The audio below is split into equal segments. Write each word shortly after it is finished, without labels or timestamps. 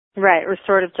Right,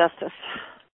 restorative justice,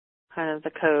 kind of the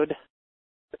code.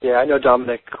 Yeah, I know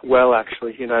Dominic well,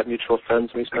 actually. He and I have mutual friends,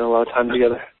 and we spend a lot of time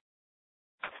together.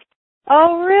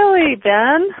 Oh, really,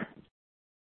 Ben?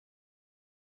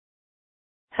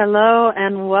 Hello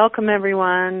and welcome,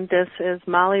 everyone. This is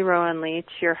Molly Rowan Leach,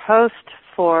 your host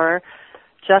for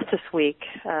Justice Week,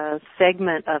 a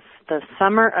segment of the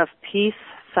Summer of Peace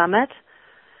Summit.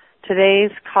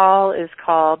 Today's call is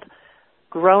called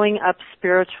Growing Up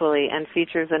Spiritually and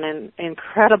features an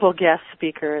incredible guest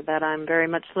speaker that I'm very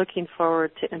much looking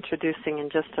forward to introducing in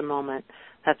just a moment.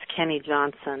 That's Kenny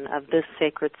Johnson of This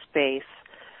Sacred Space,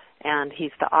 and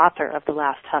he's the author of The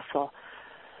Last Hustle.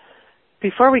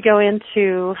 Before we go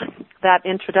into that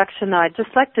introduction, though, I'd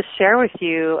just like to share with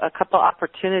you a couple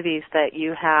opportunities that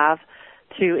you have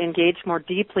to engage more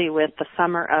deeply with the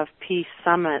Summer of Peace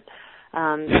Summit.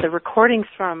 The recordings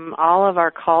from all of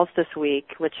our calls this week,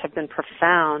 which have been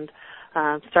profound,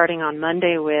 starting on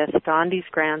Monday with Gandhi's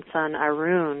grandson,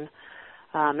 Arun,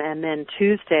 and then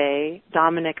Tuesday,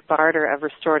 Dominic Barter of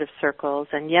Restorative Circles,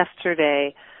 and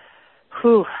yesterday,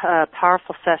 a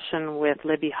powerful session with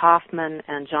Libby Hoffman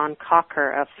and John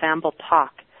Cocker of Famble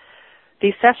Talk.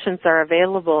 These sessions are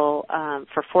available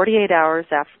for 48 hours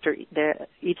after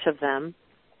each of them,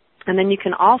 and then you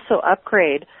can also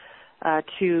upgrade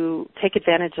to take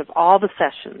advantage of all the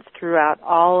sessions throughout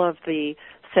all of the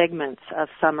segments of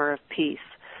Summer of Peace.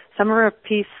 Summer of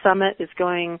Peace Summit is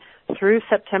going through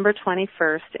September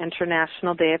 21st,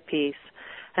 International Day of Peace.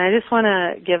 And I just want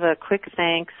to give a quick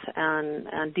thanks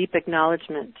and deep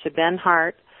acknowledgement to Ben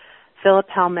Hart, Philip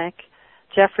Helmick,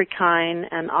 Jeffrey Kine,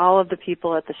 and all of the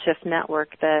people at the Shift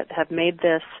Network that have made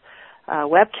this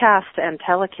webcast and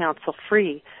telecouncil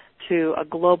free to a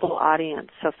global audience.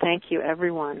 So thank you,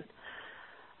 everyone.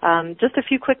 Just a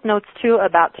few quick notes, too,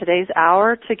 about today's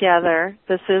hour together.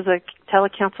 This is a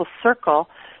telecouncil circle,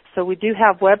 so we do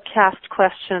have webcast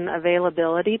question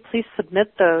availability. Please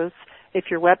submit those if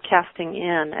you're webcasting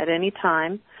in at any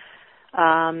time.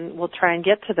 We'll try and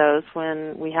get to those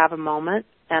when we have a moment.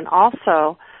 And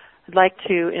also, I'd like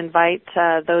to invite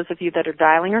those of you that are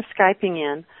dialing or Skyping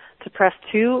in to press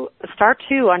star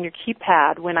 2 on your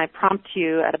keypad when I prompt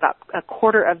you at about a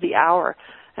quarter of the hour,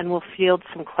 and we'll field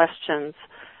some questions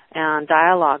and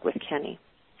dialogue with Kenny.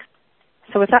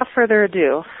 So without further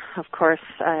ado, of course,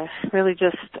 I really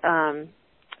just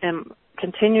am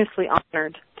continuously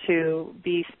honored to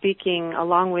be speaking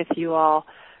along with you all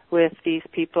with these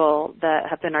people that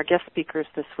have been our guest speakers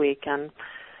this week. And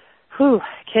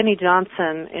Kenny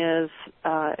Johnson is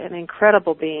an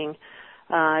incredible being.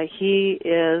 He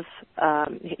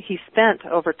spent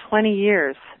over 20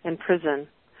 years in prison,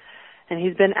 and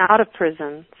he's been out of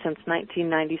prison since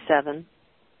 1997.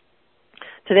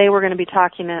 Today we're going to be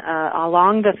talking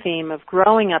along the theme of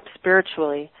growing up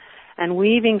spiritually and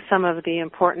weaving some of the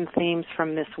important themes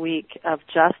from this week of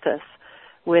justice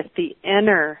with the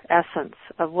inner essence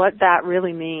of what that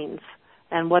really means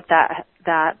and what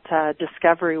that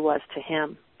discovery was to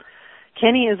him.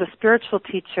 Kenny is a spiritual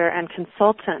teacher and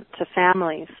consultant to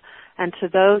families and to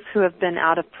those who have been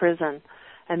out of prison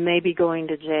and may be going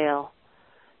to jail.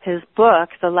 His book,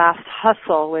 The Last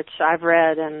Hustle, which I've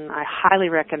read and I highly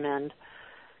recommend,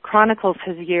 chronicles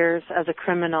his years as a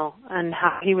criminal and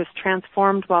how he was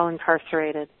transformed while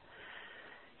incarcerated.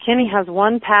 Kenny has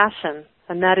one passion,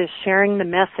 and that is sharing the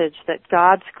message that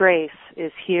God's grace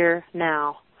is here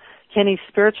now. Kenny's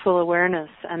spiritual awareness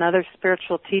and other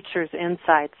spiritual teachers'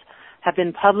 insights have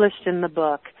been published in the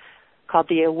book called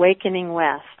The Awakening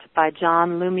West by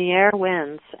John Lumiere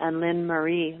Wins and Lynn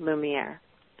Marie Lumiere.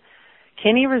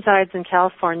 Kenny resides in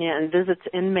California and visits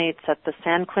inmates at the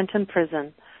San Quentin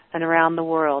prison and around the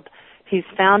world. He's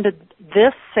founded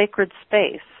This Sacred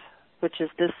Space, which is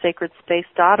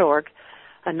thissacredspace.org,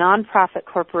 a nonprofit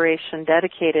corporation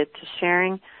dedicated to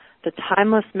sharing the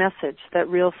timeless message that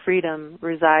real freedom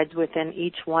resides within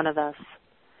each one of us.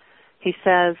 He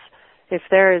says, if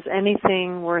there is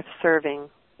anything worth serving,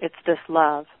 it's this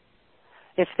love.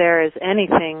 If there is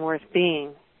anything worth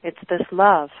being, it's this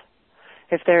love.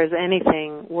 If there is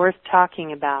anything worth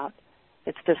talking about,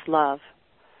 it's this love.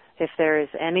 If there is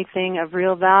anything of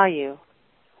real value,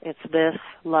 it's this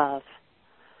love.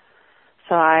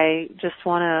 So I just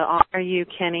want to honor you,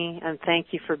 Kenny, and thank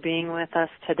you for being with us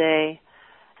today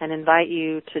and invite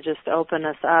you to just open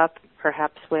us up,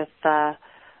 perhaps with,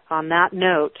 on that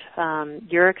note,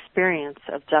 your experience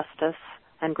of justice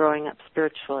and growing up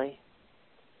spiritually.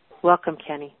 Welcome,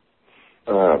 Kenny.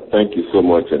 Thank you so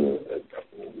much, and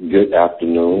good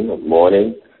afternoon,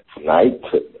 morning, night,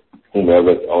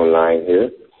 whomever's online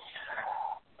here.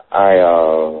 I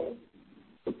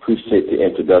appreciate the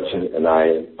introduction, and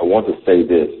I want to say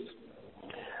this.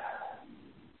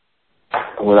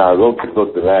 when I wrote the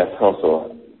book, The Last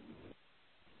Hustle,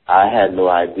 I had no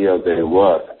idea that it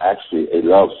was actually a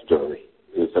love story.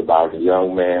 It's about a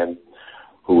young man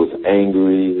who was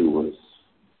angry, who was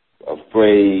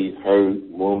afraid, hurt,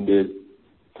 wounded,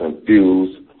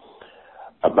 confused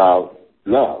about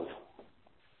love.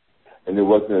 And it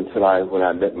wasn't until when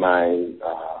I met my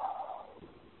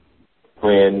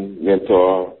friend,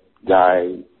 mentor,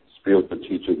 guide, spiritual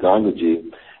teacher,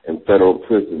 Gangaji, in federal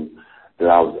prison, that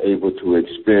I was able to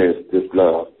experience this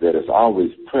love that is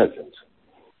always present.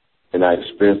 And I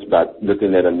experienced by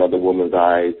looking at another woman's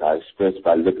eyes. I experienced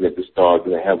by looking at the stars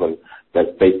in the heaven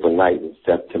that fateful night in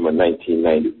September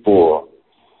 1994.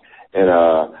 And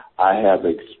I have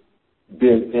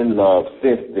been in love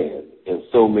since then in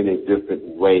so many different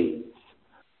ways.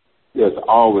 There's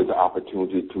always an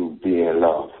opportunity to be in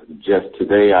love. Just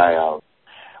today I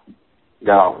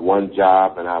got off one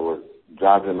job and I was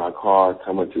driving in my car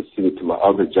coming to the city to my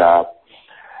other job.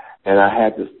 And I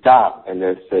had to stop and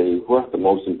then say, what's the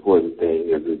most important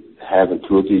thing? Is it having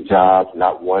 2 or 3 jobs,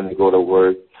 not wanting to go to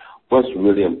work? What's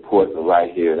really important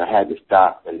right here? And I had to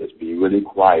stop and just be really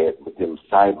quiet within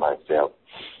inside myself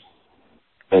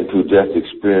and to just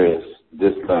experience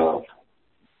this love.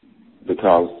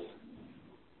 Because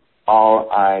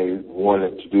all I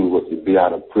wanted to do was to be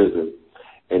out of prison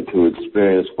and to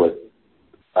experience what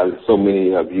so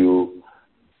many of you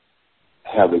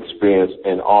have experienced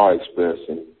and are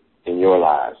experiencing in your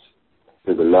lives.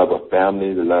 There's the love of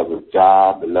family, the love of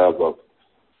job, the love of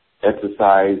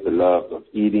exercise, the love of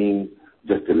eating,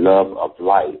 just the love of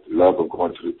life, the love of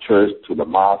going to the church, to the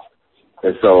mosque.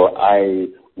 And so I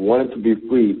wanted to be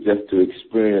free just to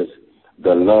experience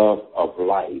the love of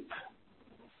life.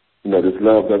 You know, this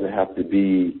love doesn't have to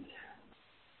be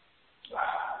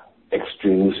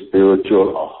extremely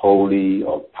spiritual or holy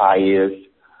or pious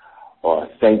or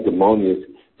sanctimonious.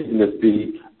 It can just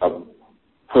be a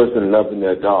person loving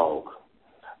their dog,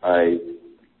 a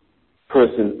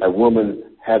woman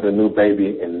had a new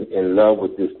baby and in love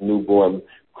with this newborn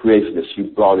creation that she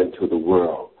brought into the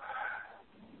world,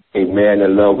 a man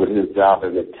in love with his job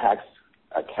as a tax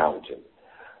accountant.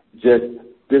 Just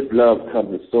this love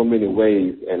comes in so many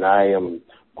ways, and I am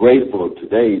grateful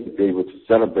today to be able to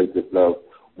celebrate this love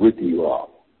with you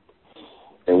all.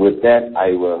 And with that,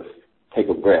 I will take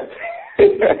a breath.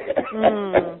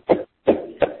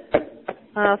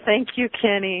 Well, thank you,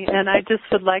 Kenny. And I just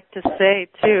would like to say,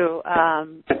 too,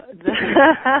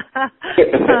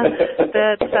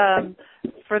 that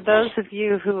for those of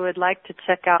you who would like to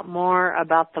check out more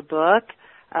about the book,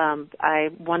 I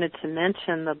wanted to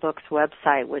mention the book's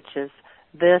website, which is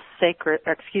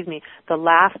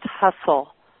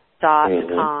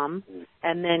thelasthustle.com,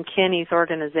 and then Kenny's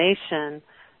organization,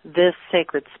 This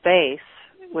Sacred Space,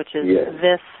 which is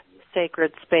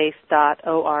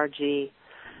thissacredspace.org.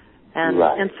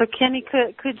 And so, Kenny,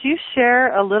 could you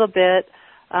share a little bit,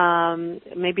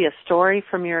 maybe a story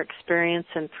from your experience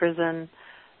in prison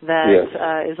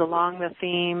that is along the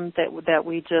theme that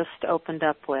we just opened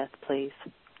up with, please?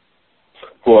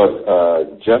 For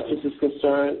justice is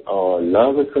concerned, or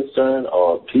love is concerned,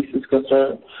 or peace is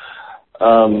concerned,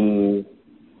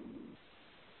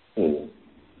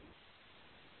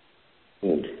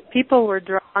 people were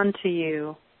drawn to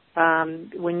you.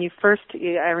 When you first,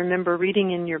 I remember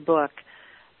reading in your book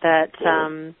that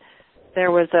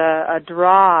there was a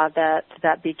draw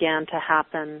that began to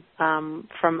happen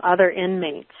from other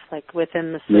inmates, like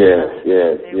within the system.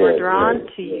 They were drawn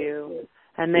to you,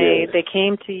 and they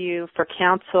came to you for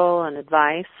counsel and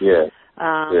advice.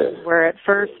 Where at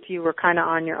first you were kind of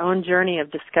on your own journey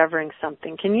of discovering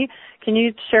something. Can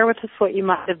you share with us what you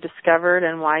might have discovered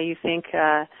and why you think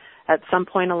at some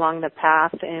point along the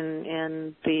path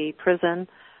in the prison,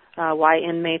 why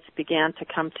inmates began to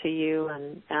come to you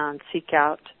and seek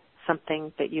out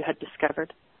something that you had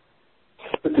discovered?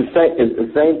 It's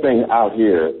the same thing out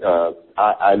here.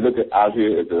 I look at out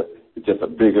here as just a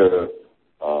bigger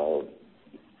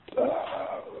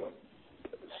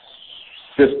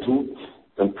system,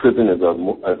 and prison as a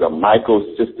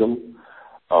microsystem,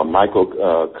 a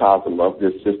microcosm of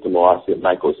this system, or I say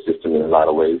microsystem in a lot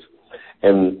of ways.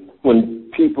 And when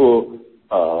people,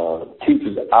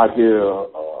 teachers out here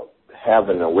have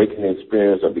an awakening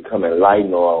experience or become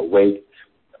enlightened or awake,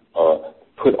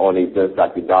 put on events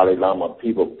like the Dalai Lama,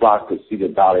 people flock to see the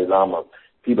Dalai Lama.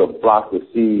 People flock to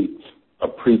see a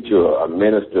preacher, a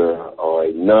minister, or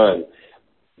a nun,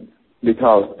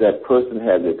 because that person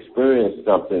has experienced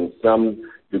something, some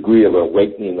degree of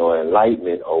awakening or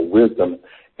enlightenment or wisdom,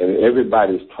 and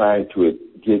everybody's trying to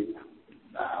get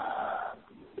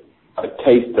a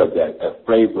taste of that, a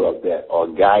flavor of that, or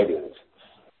guidance.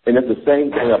 And if the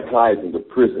same thing applies in the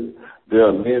prison, There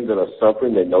are men that are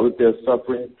suffering. They know that they're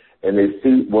suffering, and they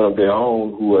see one of their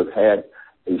own who has had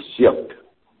a shift,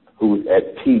 who's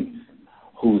at peace,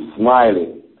 who's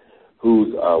smiling,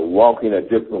 who's walking a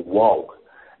different walk,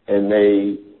 and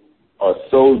they are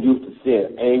so used to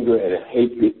seeing anger and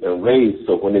hatred and rage.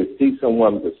 So when they see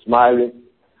someone that's smiling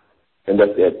and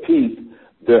that's at peace,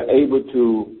 they're able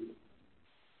to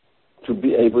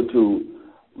be able to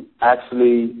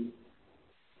actually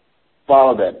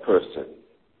follow that person,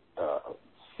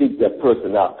 seek that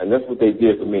person out. And that's what they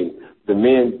did for me. The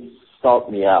men sought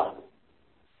me out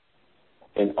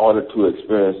in order to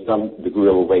experience some degree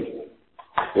of awakening.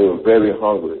 They were very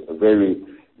hungry and very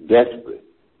desperate.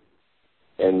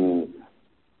 And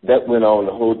that went on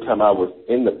the whole time I was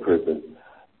in the prison.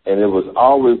 And it was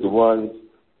always the ones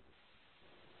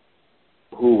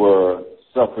who were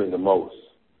suffering the most.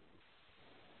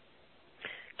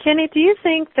 Kenny, do you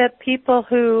think that people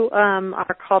who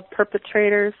are called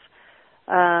perpetrators,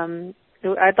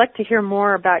 I'd like to hear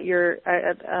more about your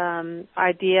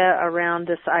idea around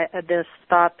this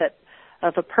thought that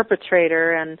of a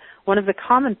perpetrator. And one of the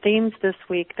common themes this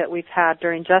week that we've had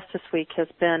during Justice Week has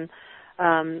been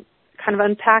kind of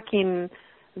unpacking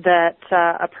that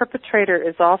a perpetrator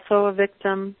is also a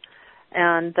victim,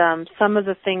 and some of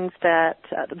the things that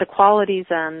the qualities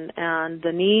and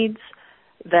the needs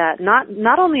that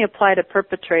not only apply to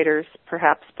perpetrators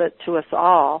perhaps, but to us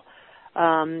all,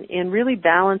 in really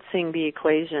balancing the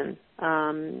equation,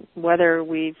 whether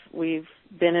we've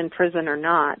been in prison or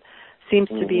not, seems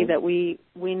to be that we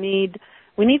need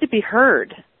to be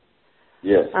heard.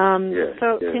 Yes.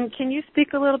 So can you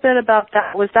speak a little bit about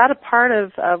that? Was that a part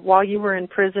of while you were in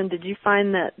prison? Did you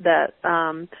find that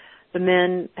the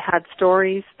men had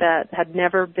stories that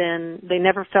they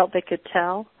never felt they could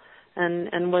tell?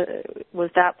 And was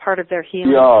that part of their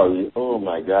healing? Yeah, oh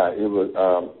my God. It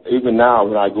was, even now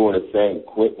when I go into San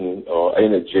Quentin or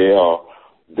in a jail,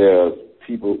 there's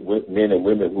people, men and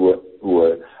women who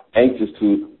are anxious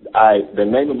to, the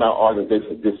name of my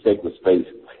organization is This Sacred Space.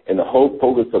 And the whole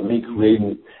focus of me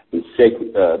creating the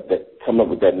sacred, coming up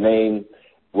with that name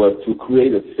was to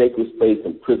create a sacred space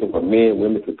in prison where men and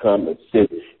women could come and sit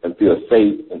and feel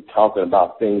safe and talking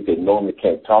about things they normally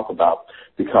can't talk about,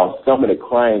 because some of the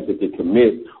crimes that they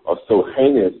commit are so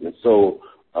heinous and so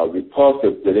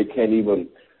repulsive that they can't even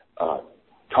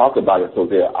talk about it. So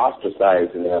they're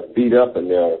ostracized and they're beat up and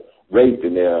they're raped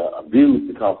and they're abused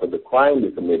because of the crime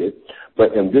they committed.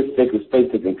 But in this sacred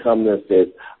space, they can come there and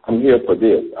say, I'm here for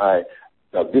this.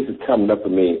 This is coming up for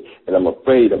me, and I'm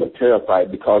afraid, I'm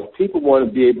terrified, because people want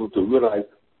to be able to realize,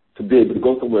 to be able to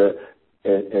go somewhere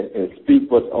and speak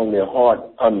what's on their heart,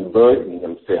 unburden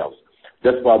themselves.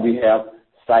 That's why we have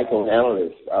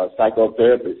psychoanalysts,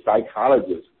 psychotherapists,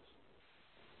 psychologists.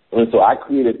 And so I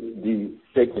created the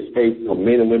sacred space so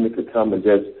men and women could come and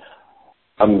just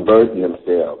unburden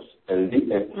themselves and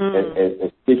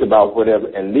speak about whatever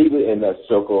and leave it in that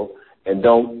circle and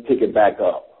don't pick it back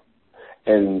up.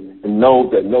 And know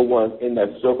that no one in that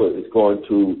circle is going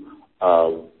to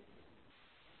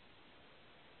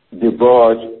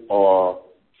divulge or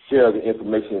share the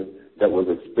information that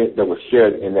was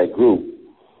shared in that group.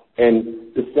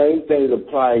 And the same thing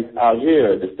applies out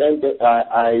here. The same thing.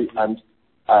 I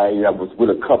was with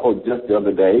a couple just the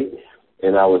other day,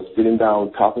 and I was sitting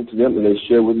down talking to them, and they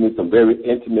shared with me some very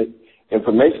intimate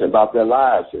information about their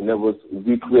lives. And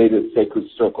we created a sacred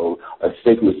circle, a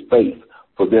sacred space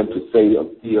for them to say or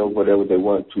feel whatever they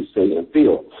want to say and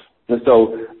feel. And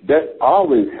so that's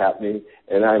always happening,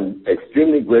 and I'm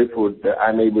extremely grateful that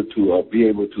I'm able to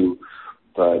be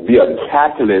be a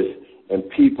catalyst in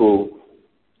people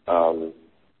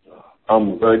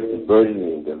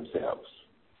unburdening themselves.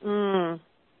 Do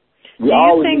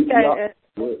you think that?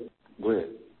 Go ahead.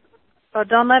 Oh,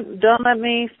 don't let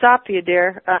me stop you,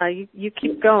 dear. You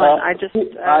keep going.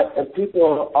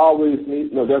 People always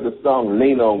need. There's a song,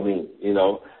 "Lean on Me."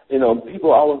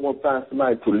 People always want to find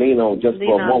somebody to lean on just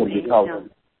for a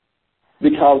moment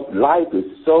because life is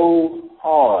so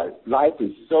hard. Life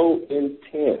is so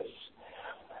intense.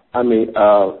 I mean,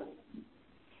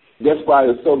 that's why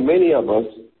there's so many of us,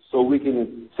 so we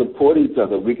can support each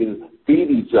other, we can feed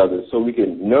each other, so we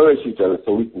can nourish each other,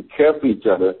 so we can care for each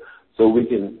other, so we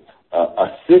can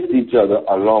assist each other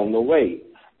along the way.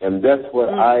 And that's what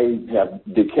I have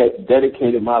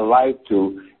dedicated my life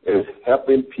to, is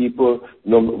helping people,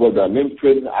 whether I'm in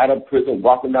prison, out of prison,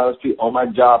 walking down the street, on my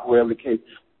job, wherever the case.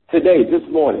 Today, this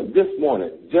morning,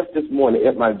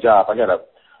 at my job, I got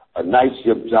a night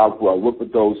shift job where I work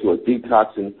with those who are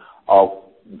detoxing off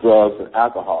drugs and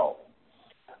alcohol.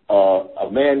 A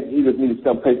man, he just needed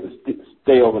some place to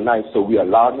stay overnight, so we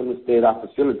allowed him to stay at our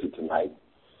facility tonight.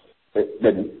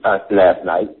 last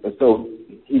night, and so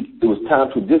it was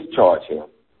time to discharge him.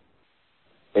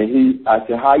 And I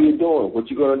said, "How you doing? What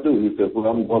you gonna do?" He said, "Well,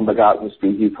 I'm going back out in the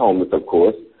street." He's homeless, of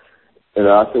course. And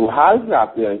I said, "Well, how is it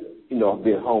out there,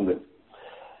 being homeless?"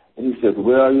 And he said,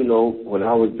 "Well, when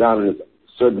I was down in a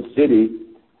certain city,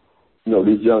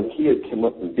 these young kids came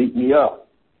up and beat me up.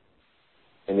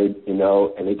 And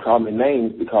they called me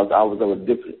names because I was of a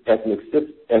different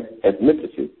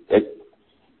ethnicity,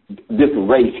 different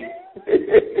race."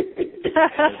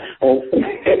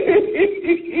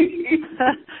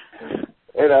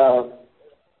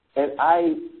 And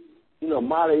I,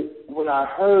 Molly, when I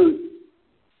heard,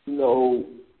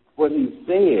 what he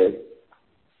said,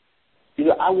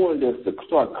 I wanted to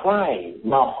start crying.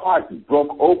 My heart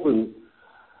broke open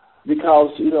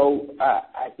because, he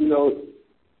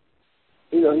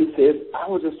said, "I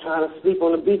was just trying to sleep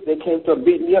on the beach. They came to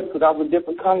beat me up because I was a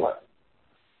different color."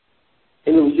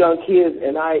 And it was young kids,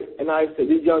 and I said,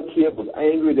 this young kid was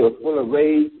angry. They were full of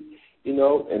rage, and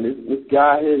this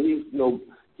guy here, he's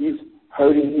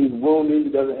hurting, he's wounded,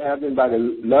 he doesn't have anybody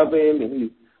to love him,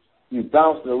 and he's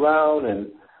bouncing around,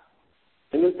 and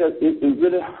it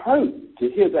really hurt to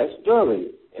hear that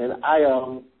story. And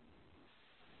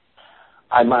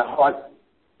my heart,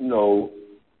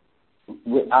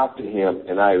 went out to him,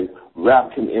 and I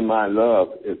wrapped him in my love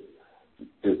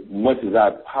as much as I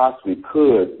possibly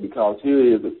could, because here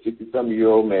he is, a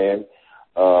 60-something-year-old man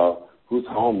who's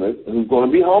homeless, and who's going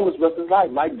to be homeless the rest of his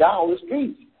life, might die on the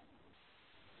streets.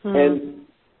 And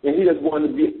he just wanted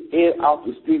to be out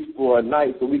the streets for a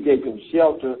night, so we gave him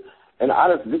shelter. And I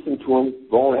just listened to him.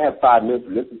 We only had 5 minutes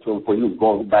to listen to him before he was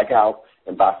going back out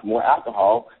and buy some more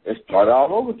alcohol and start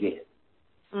all over again.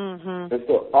 And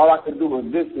so all I could do was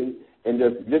listen, and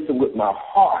just listen with my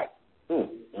heart. And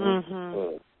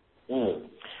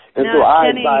now, so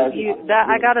Kenny,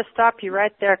 I got to stop you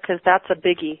right there, because that's a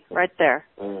biggie right there.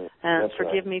 And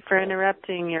forgive me for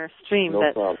interrupting your stream,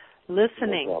 but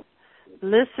listening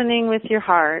with your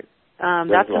heart,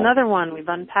 that's another one we've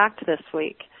unpacked this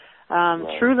week.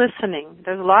 True listening.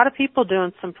 There's a lot of people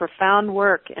doing some profound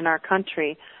work in our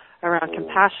country around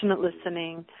compassionate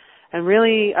listening, and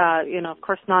really, of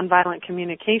course, nonviolent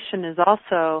communication is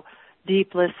also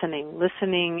deep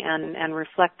listening and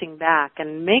reflecting back,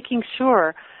 and making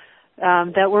sure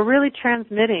that we're really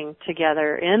transmitting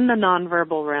together in the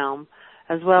nonverbal realm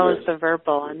as well as the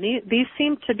verbal. And these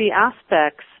seem to be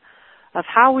aspects of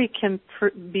how we can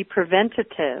be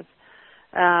preventative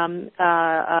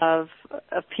of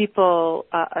people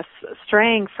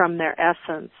straying from their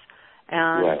essence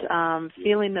and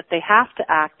feeling that they have to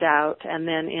act out and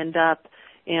then end up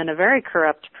in a very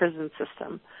corrupt prison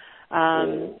system.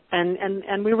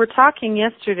 And we were talking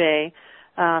yesterday,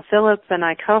 Philip and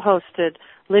I co-hosted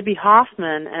Libby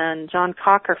Hoffman and John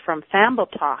Cocker from Famble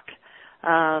Talk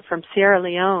from Sierra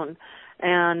Leone.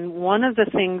 And one of the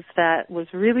things that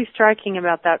was really striking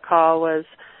about that call was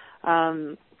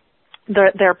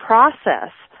their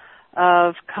process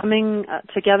of coming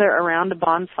together around a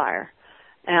bonfire.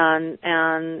 And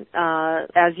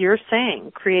as you're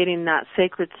saying, creating that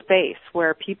sacred space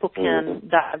where people can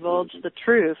divulge the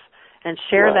truth and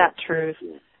share that truth,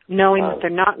 knowing that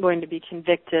they're not going to be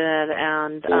convicted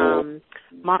and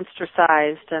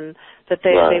monstricized, and that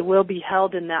they will be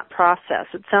held in that process.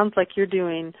 It sounds like you're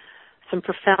doing some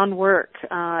profound work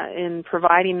in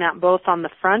providing that both on the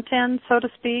front end, so to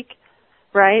speak,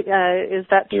 right? Is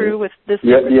that true with this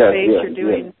space you're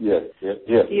doing? Yes.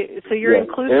 So you're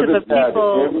inclusive of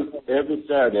people. Every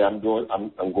Saturday I'm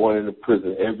going into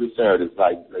prison. Every Saturday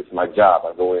it's my job.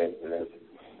 I go in and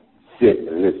sit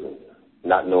and listen,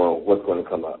 not knowing what's going to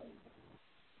come up.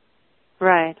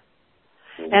 Right.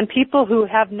 And people who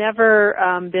have never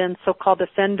been so-called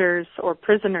offenders or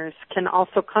prisoners can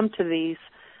also come to these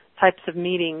types of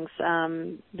meetings.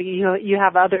 You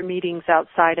have other meetings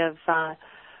outside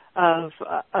of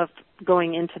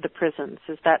going into the prisons.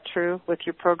 Is that true with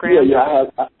your program? Yeah.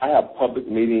 I have public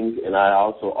meetings, and I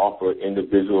also offer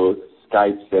individual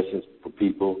Skype sessions for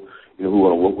people who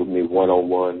want to work with me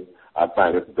one-on-one. I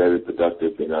find it very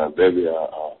productive and very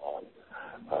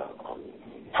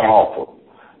powerful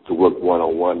to work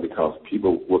one-on-one, because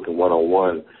people working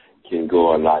one-on-one can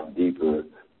go a lot deeper,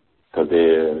 because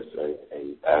there's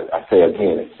I say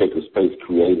again, a sacred space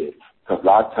created. Because a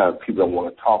lot of times people don't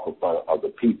want to talk about other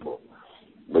people,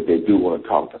 but they do want to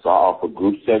talk. So I offer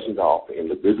group sessions, I offer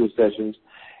individual sessions,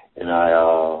 and I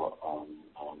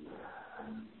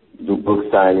do book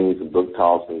signings and book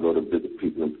talks and go to visit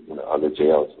people in other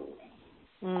jails.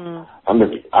 You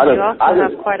also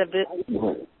have quite a bit.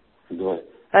 Go ahead.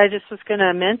 I just was going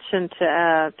to mention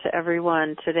to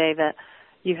everyone today that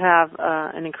you have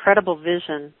an incredible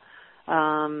vision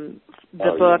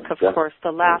The book, of course,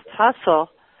 The Last Hustle,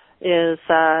 is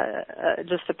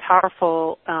just a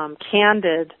powerful,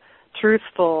 candid,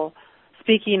 truthful,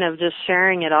 speaking of just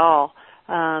sharing it all.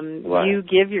 Right. You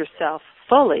give yourself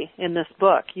fully in this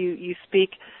book. You speak,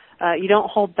 you don't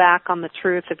hold back on the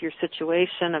truth of your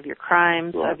situation, of your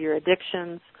crimes, right. of your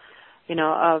addictions,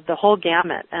 of the whole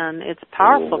gamut. And it's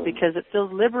powerful because it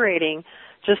feels liberating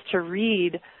just to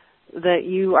read that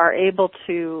you are able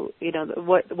to,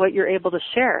 what you're able to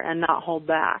share and not hold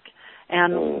back.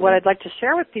 And what I'd like to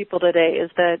share with people today is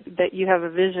that you have a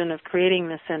vision of creating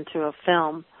this into a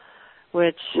film,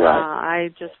 which right.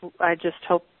 I just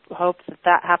hope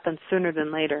that happens sooner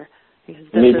than later, because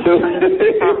this is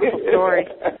a powerful story.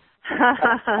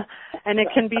 And it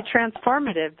can be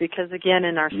transformative because, again,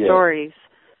 in our stories,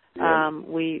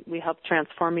 we help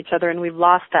transform each other, and we've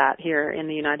lost that here in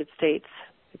the United States,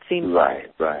 it seems. Right.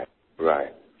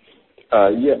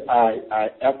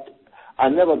 I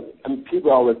never,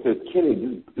 people always say,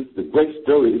 Kenny, this is a great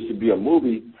story, it should be a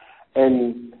movie.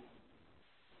 And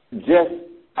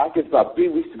I guess about 3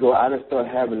 weeks ago, I just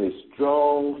started having this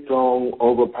strong,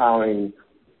 overpowering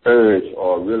urge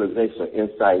or realization,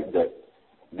 insight that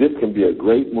this can be a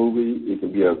great movie. It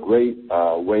can be a great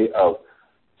way of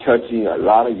touching a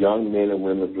lot of young men and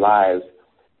women's lives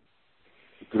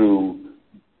through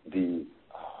the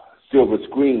silver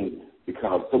screen,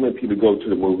 because so many people go to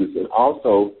the movies. And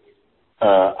also,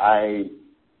 I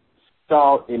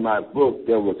saw in my book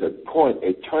there was a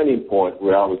turning point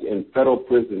where I was in federal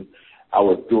prison. I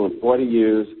was doing 40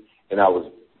 years, and I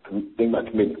was thinking about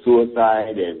committing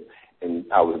suicide, and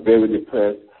I was very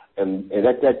depressed. And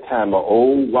at that time, an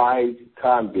old wise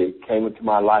convict came into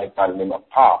my life by the name of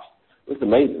Pops. It was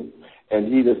amazing.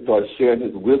 And he just started sharing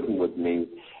his wisdom with me.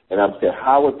 And I said,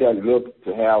 how would that look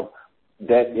to have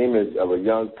that image of a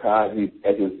young convict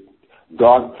at his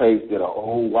dark place, that an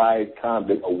old wise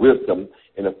convict of wisdom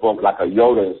in the form like a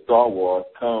Yoda in Star Wars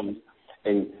comes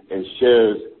and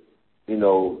shares,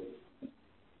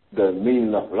 the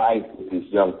meaning of life with this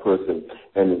young person,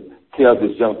 and tells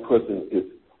this young person his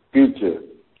future,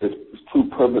 his true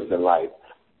purpose in life,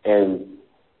 and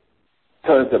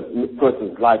turns the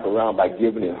person's life around by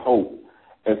giving him hope.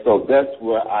 And so that's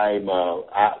where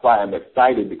why I'm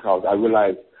excited, because I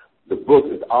realize the book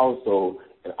is also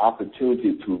an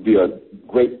opportunity to be a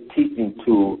great teaching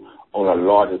tool on a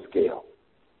larger scale.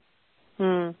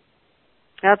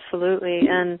 Absolutely.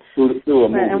 And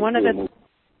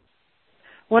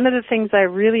one of the things I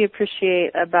really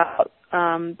appreciate about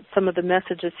some of the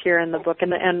messages here in the book,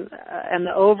 and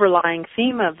the overlying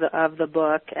theme of the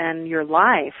book and your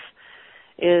life,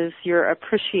 is your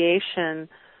appreciation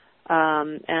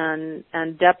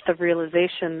and depth of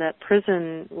realization that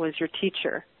prison was your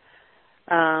teacher.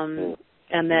 And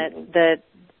that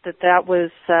was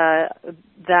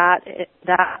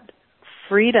that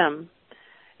freedom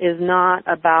is not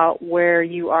about where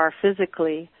you are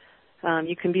physically.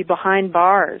 You can be behind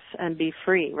bars and be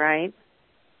free, right?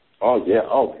 Oh yeah.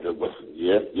 Oh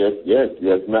yes.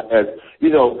 As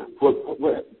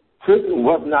prison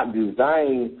was not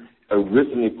designed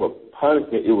originally for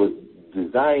punishment. It was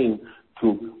designed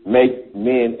to make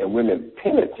men and women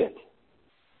penitent.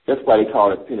 That's why they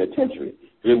call it penitentiary.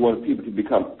 They wanted people to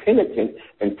become penitent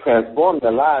and transform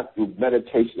their lives through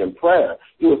meditation and prayer.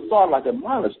 It was sort of like a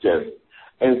monastery.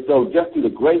 And so just through the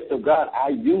grace of God, I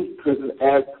use prison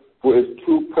as for its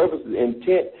true purpose and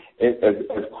intent.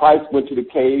 As Christ went to the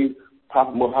cave,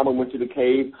 Prophet Muhammad went to the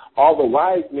cave, all the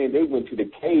wise men, they went to the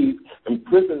cave. And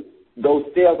prison, those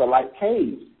cells are like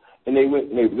caves. And they went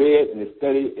and they read and they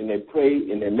studied and they prayed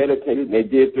and they meditated and they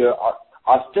did their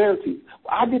austerities.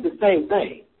 Well, I did the same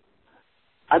thing.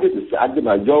 I did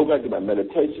my yoga, I did my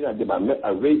meditation, I did my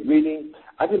reading.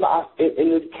 I did my in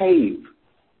this cave,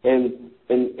 and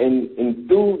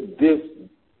through this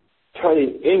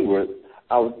turning inward,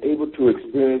 I was able to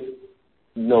experience,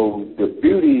 the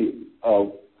beauty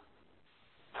of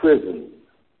prison,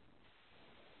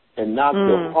 and not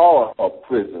the horror of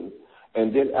prison.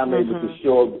 And then I'm able to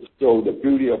show the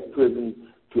beauty of prison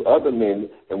to other men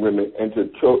and women, and to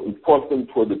point them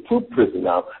toward the true prison.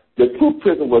 Now, the true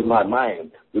prison was my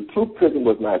mind. The true prison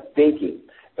was my thinking.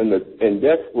 And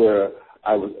that's where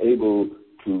I was able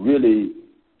to really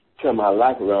turn my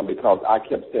life around, because I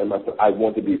kept saying to myself, I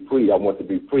want to be free, I want to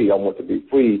be free, I want to be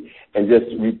free. And just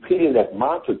repeating that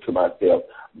mantra to myself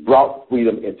brought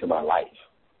freedom into my life.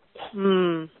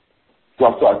 So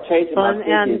I started changing my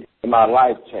thinking, and my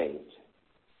life changed.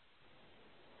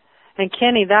 And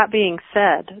Kenny, that being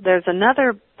said, there's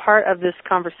another part of this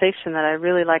conversation that I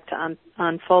really like to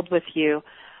unfold with you,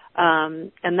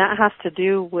 and that has to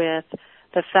do with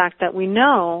the fact that we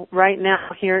know right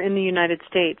now here in the United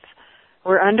States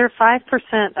We're under 5%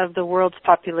 of the world's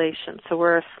population, so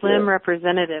we're a slim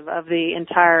representative of the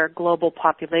entire global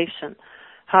population.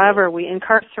 However, we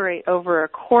incarcerate over a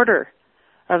quarter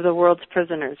of the world's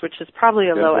prisoners, which is probably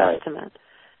a low estimate.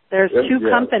 There's two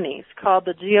companies called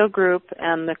the GEO Group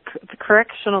and the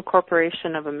Correctional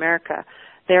Corporation of America.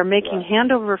 They're making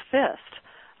hand over fist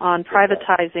on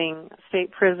privatizing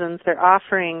state prisons. They're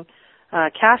offering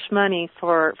cash money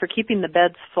for keeping the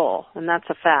beds full, and that's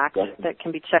a fact that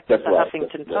can be checked at the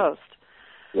Huffington Post.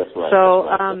 That's right.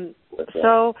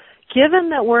 So given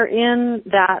that we're in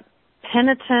that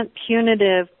penitent,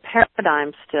 punitive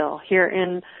paradigm still here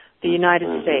in the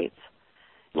United States,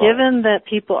 given that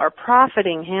people are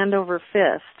profiting hand over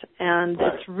fist, and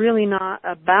it's really not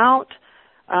about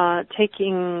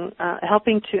helping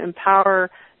to empower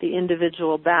the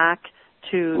individual back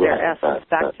to their essence,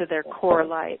 back to their core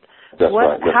light.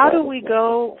 How do we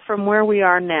go from where we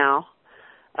are now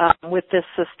with this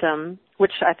system,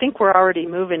 which I think we're already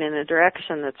moving in a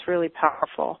direction that's really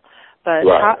powerful, but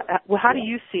how do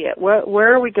you see it?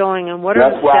 Where are we going, and what are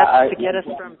the steps to get us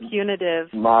from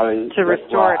punitive to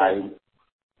restorative?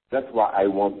 That's why I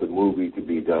want the movie to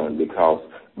be done, because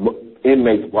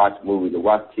inmates watch movies, they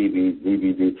watch TV,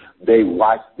 DVD, they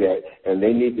watch that, and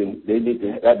they need to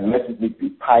that message needs to be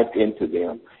piped into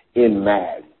them in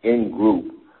mass, in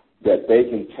group, that they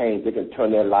can change, they can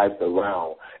turn their lives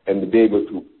around, and to be able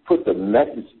to put the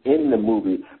message in the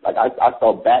movie. Like I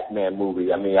saw Batman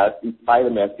movie, I see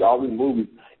Spider-Man, I see all these movies,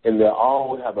 and they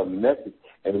all have a message,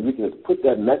 and we can put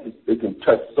that message, it can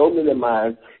touch so many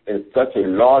minds in such a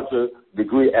larger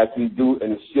degree as we do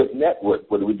in the SHIP network.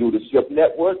 When we do the SHIP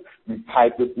network, we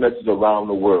pipe this message around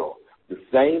the world. The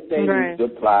same thing needs to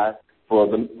apply for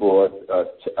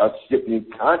us shifting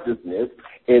consciousness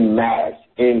in mass,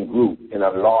 in group, in a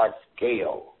large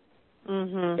scale.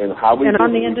 And how we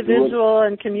on the individual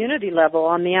and community level,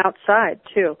 on the outside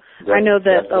too. I know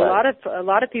that a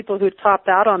lot of people who top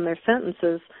out on their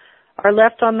sentences are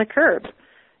left on the curb.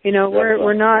 You know,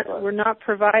 we're not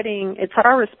providing. It's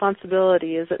our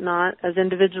responsibility, is it not, as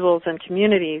individuals and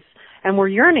communities, and we're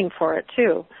yearning for it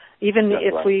too. Even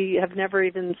if we have never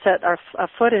even set a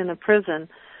foot in a prison,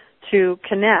 to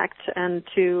connect and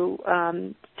to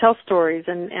tell stories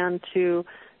and to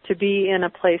be in a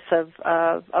place of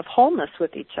wholeness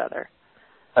with each other.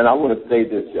 And I want to say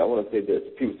this.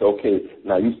 People say, okay,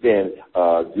 now you stand,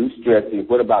 do stressing.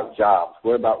 What about jobs?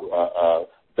 What about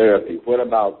therapy? What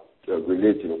about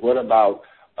religion? What about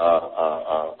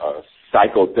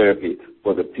psychotherapy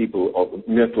for the people, or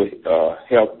mental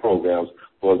health programs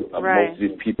for most of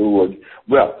these people who are,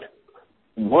 well,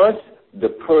 once the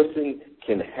person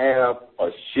can have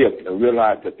a shift and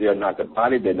realize that they're not the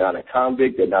body, they're not a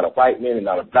convict, they're not a white man, they're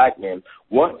not a black man,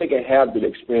 once they can have the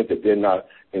experience that they're not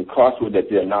incarcerated, that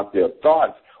they're not their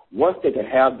thoughts, once they can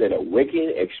have that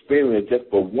awakening experience just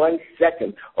for 1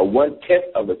 second or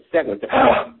 1/10 of a second,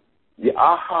 the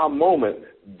aha moment,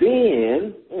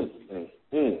 then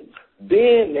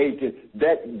they can,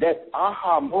 that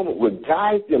aha moment will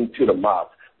guide them to the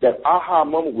mosque. That aha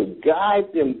moment will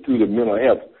guide them to the mental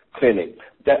health clinic.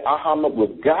 That aha moment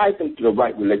will guide them to the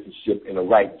right relationship and the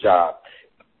right job.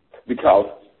 Because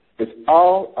it's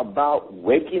all about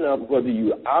waking up, whether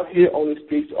you're out here on the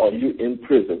streets or you're in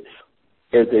prison.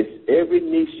 Every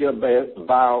knee shall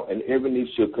bow and every knee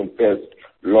shall confess,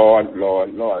 Lord,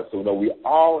 Lord, Lord. So that we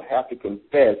all have to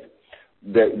confess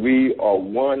that we are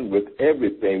one with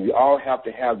everything. We all have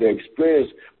to have the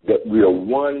experience that we are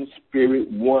one spirit,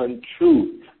 one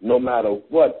truth, no matter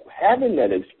what. Having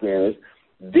that experience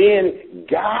then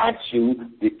guides you,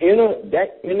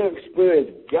 that inner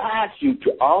experience guides you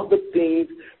to all the things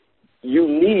you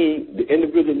need, the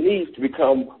individual needs to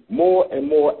become more and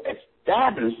more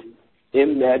established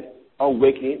in that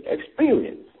awakening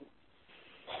experience.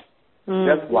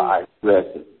 That's why I stress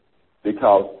it,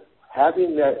 because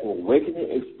having that awakening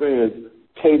experience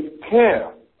takes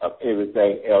care of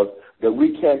everything else that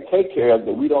we can't take care of,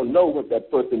 that we don't know what that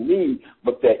person needs,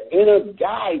 but that inner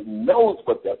guide knows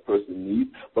what that person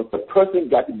needs, but the person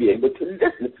got to be able to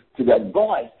listen to that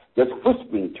voice that's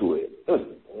whispering to it.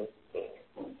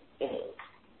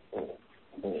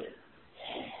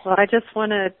 Well, I just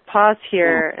want to pause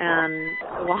here and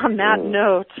on that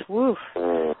note,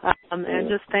 and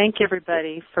just thank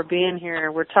everybody for being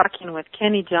here. We're talking with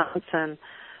Kenny Johnson,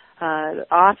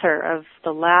 author of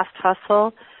The Last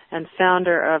Hustle and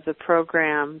founder of the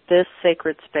program, This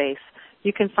Sacred Space.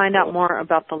 You can find out more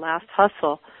about The Last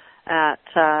Hustle at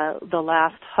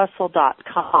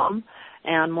thelasthustle.com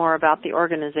and more about the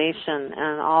organization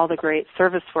and all the great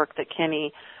service work that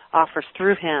Kenny offers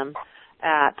through him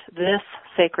at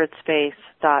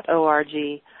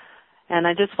thissacredspace.org. And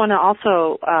I just want to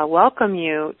also welcome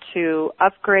you to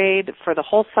Upgrade for the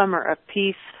Whole Summer of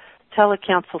Peace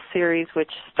Telecouncil series,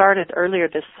 which started earlier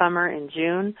this summer in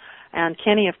June. And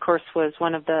Kenny, of course, was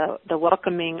one of the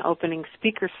welcoming opening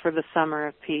speakers for the Summer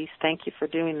of Peace. Thank you for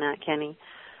doing that, Kenny,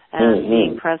 and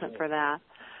being present for that.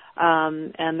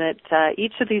 And that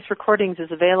each of these recordings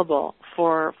is available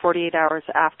for 48 hours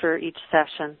after each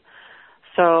session.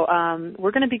 So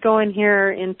we're going to be going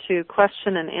here into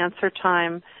question and answer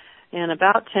time in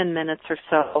about 10 minutes or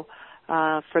so.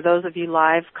 For those of you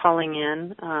live calling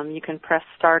in, you can press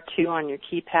 *2 on your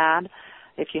keypad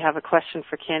if you have a question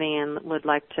for Kenny and would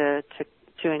like to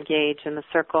engage in the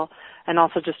circle. And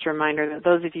also just a reminder that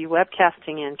those of you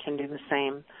webcasting in can do the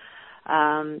same.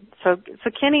 So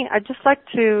Kenny, I'd just like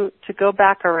to go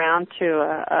back around to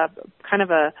a kind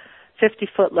of a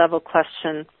 50-foot level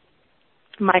question,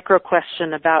 micro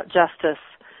question about justice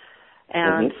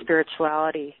and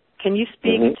spirituality. Can you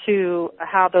speak to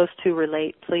how those two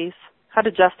relate, please? How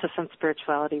do justice and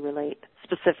spirituality relate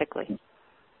specifically?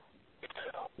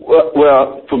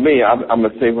 Well, for me, I'm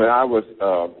gonna say when I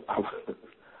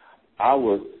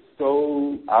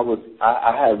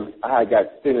had got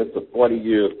sentenced to 40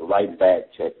 years for writing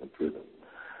bad checks in prison,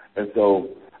 and so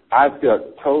I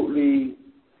felt totally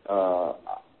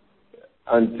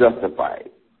unjustified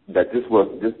that this was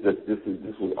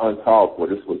uncalled for.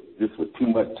 This was too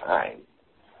much time.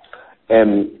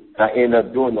 And I ended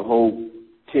up doing the whole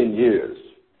 10 years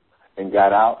and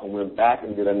got out and went back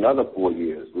and did another 4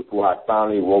 years before I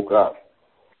finally woke up.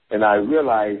 And I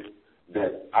realized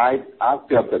that I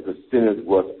felt that the sentence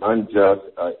was unjust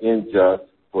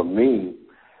for me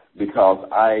because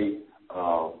I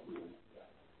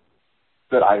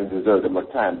felt I didn't deserve that much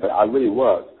time. But I really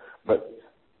was. But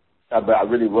I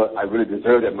really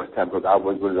deserved that much time because I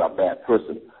was really a bad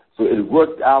person. So it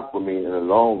worked out for me in the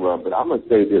long run, but I'm going to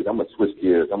say this. I'm going to switch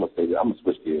gears. Let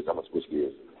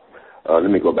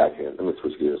me go back here. Let me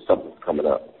switch gears. Something's coming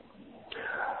up.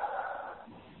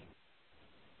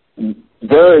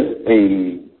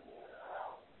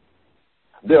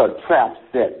 There are traps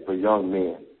set for young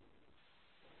men.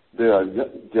 There are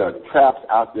traps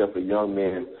out there for young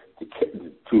men to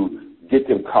get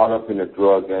them caught up in the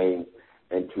drug game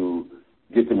and to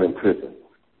get them in prison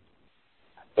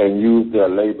and use their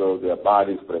labor, their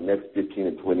bodies for the next 15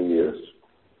 and 20 years.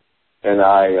 And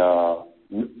I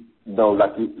know,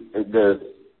 like, there's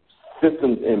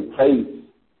systems in place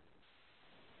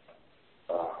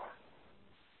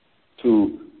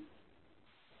to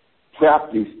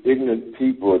trap these ignorant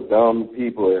people, dumb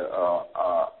people,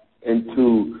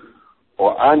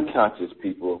 or unconscious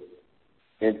people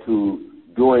into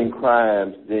doing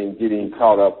crimes, then getting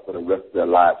caught up for the rest of their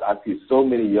lives. I see so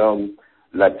many young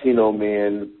Latino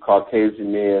men,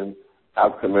 Caucasian men,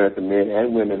 African American men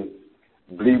and women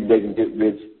believe they can get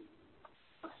rich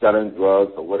selling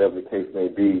drugs or whatever the case may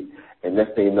be, and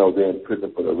next thing you know, they're in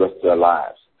prison for the rest of their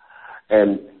lives.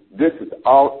 And this is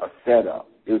all a setup.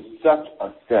 It's such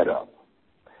a setup.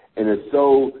 And it's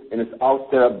all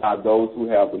set up by those who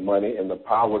have the money and the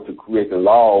power to create the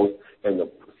laws and the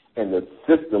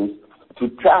systems to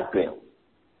trap them.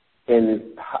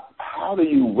 And how do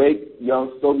you wake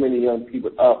so many young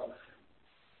people up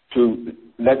to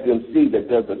let them see that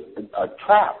there's a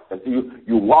trap, that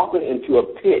you're walking into a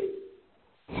pit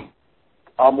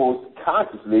almost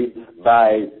consciously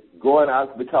by going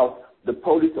out, because the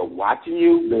police are watching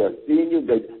you, they are seeing you,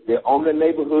 they're on the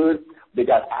neighborhood, they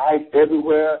got eyes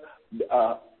everywhere.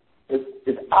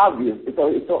 It's obvious.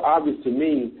 It's so obvious to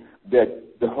me that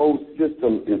the whole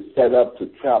system is set up to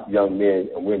trap young men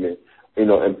and women,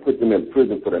 and put them in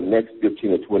prison for the next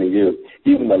 15 or 20 years.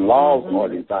 Even the laws are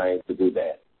designed to do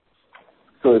that.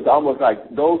 So it's almost like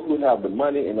those who have the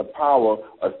money and the power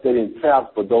are setting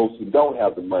traps for those who don't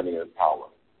have the money and power.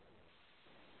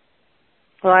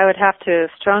 Well, I would have to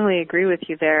strongly agree with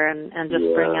you there, and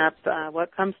just bring up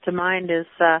what comes to mind is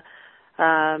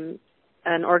an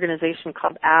organization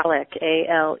called ALEC,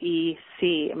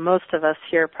 ALEC. Most of us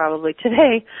here probably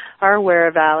today are aware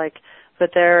of ALEC,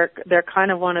 but they're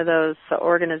kind of one of those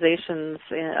organizations,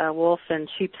 wolf in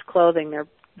sheep's clothing.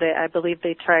 I believe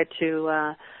they try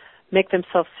to make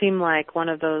themselves seem like one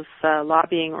of those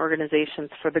lobbying organizations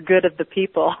for the good of the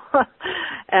people,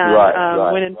 and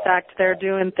when in fact they're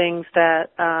doing things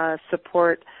that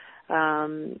support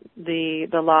the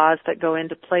laws that go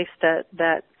into place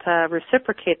that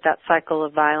reciprocate that cycle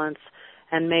of violence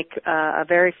and make a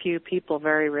very few people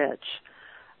very rich,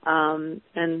 and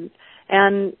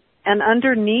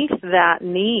underneath that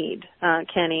need,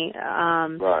 Kenny,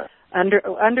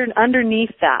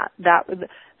 underneath that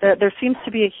there seems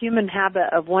to be a human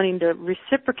habit of wanting to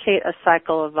reciprocate a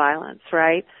cycle of violence,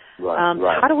 right?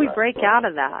 How do we break out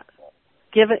of that?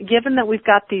 Given that we've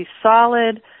got these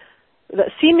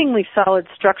seemingly solid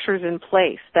structures in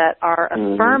place that are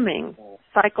affirming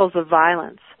cycles of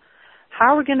violence,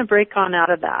 how are we going to break on out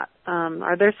of that?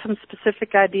 Are there some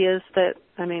specific ideas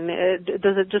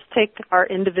does it just take our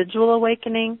individual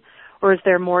awakening, or is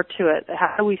there more to it?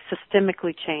 How do we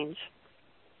systemically change?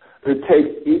 It takes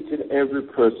each and every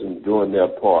person doing their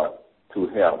part to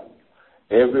help.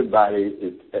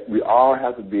 We all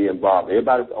have to be involved.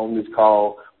 Everybody's on this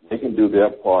call, they can do their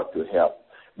part to help.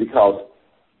 Because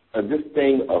this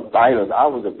thing of violence, I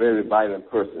was a very violent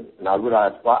person, and I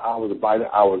realized why I was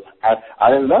violent. I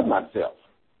didn't love myself,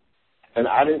 and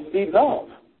I didn't see love.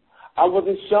 I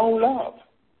wasn't shown love.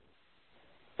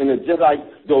 And it's just like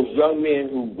those young men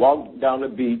who walked down the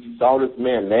beach, saw this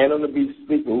man laying on the beach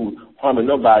sleeping, who was harming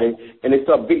nobody, and they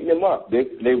started beating him up.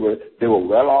 They were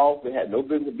well off. They had no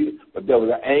business beating, but there was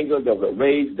an anger, there was a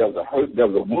rage, there was a hurt, there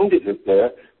was a woundedness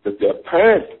there that their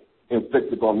parents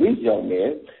inflicted upon these young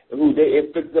men, who they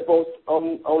inflicted upon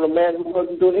on a man who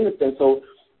wasn't doing anything. So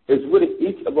it's really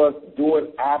each of us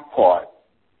doing our part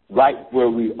right where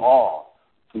we are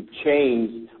to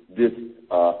change this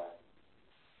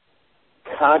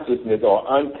consciousness or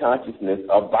unconsciousness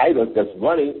of violence that's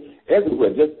running everywhere.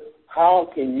 Just how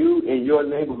can you in your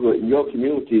neighborhood, in your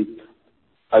community,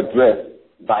 address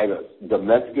violence,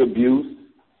 domestic abuse,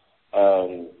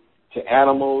 to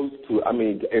animals,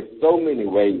 there's so many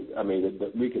ways,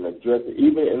 that we can address it.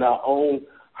 Even in our own,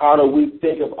 how do we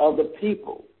think of other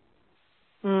people?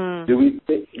 Do we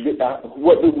think,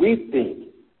 what do we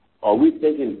think? Are we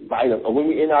thinking violence? Or when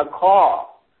we're in our car?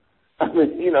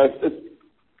 It's just,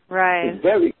 right. It's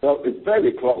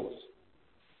very close.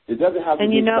 It doesn't have to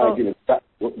be like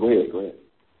Go ahead.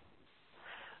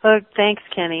 Oh, thanks,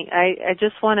 Kenny. I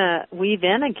just want to weave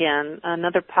in again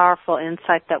another powerful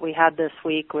insight that we had this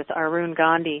week with Arun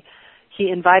Gandhi. He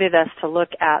invited us to look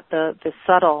at the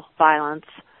subtle violence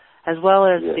as well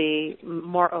as the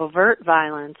more overt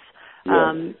violence.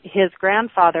 His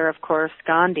grandfather, of course,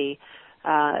 Gandhi,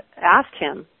 asked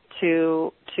him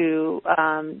to do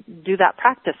that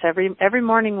practice every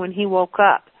morning when he woke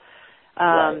up.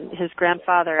 His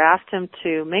grandfather asked him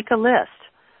to make a list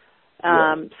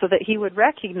so that he would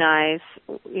recognize,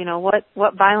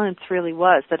 what violence really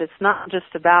was. That it's not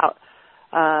just about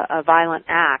a violent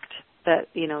act, that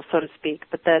so to speak,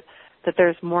 but that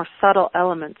there's more subtle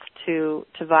elements to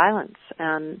violence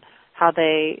and how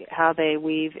they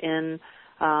weave in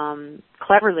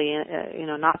cleverly,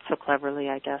 not so cleverly,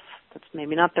 I guess. That's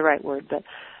maybe not the right word, but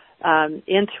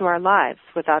into our lives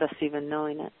without us even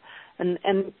knowing it.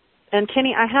 And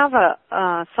Kenny, I have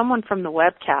someone from the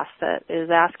webcast that is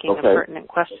asking a pertinent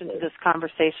question to this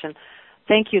conversation.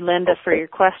 Thank you, Linda, for your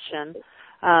question.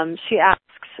 She asks,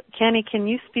 Kenny, can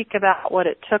you speak about what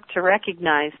it took to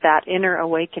recognize that inner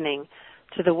awakening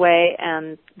to the way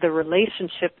and the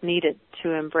relationship needed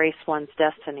to embrace one's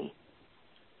destiny?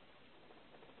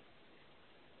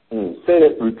 Say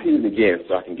that, repeat it again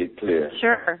so I can get clear.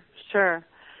 Sure.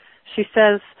 She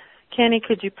says, Kenny,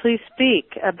 could you please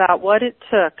speak about what it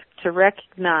took to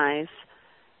recognize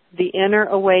the inner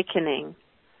awakening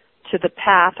to the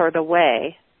path or the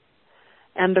way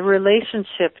and the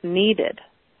relationship needed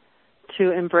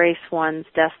to embrace one's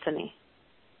destiny?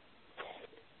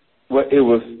 Well,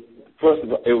 first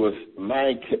of all,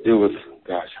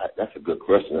 gosh, that's a good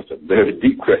question. That's a very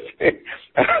deep question.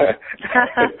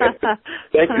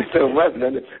 Thank you so much.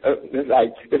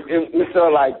 It's sort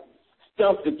of like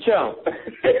stump the chump.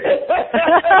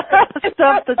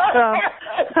 Stump the chump.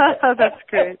 That's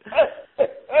great.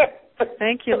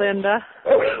 Thank you, Linda.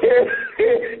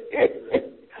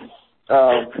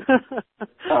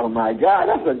 Oh my God,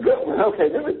 that's a good one. Okay,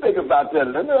 let me think about that.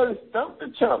 Let me stump the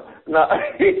chump. Now,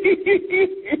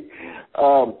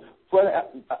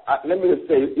 let me just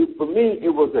say, for me,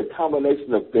 it was a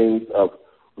combination of things of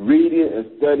reading and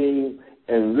studying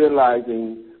and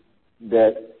realizing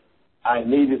that I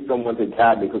needed someone to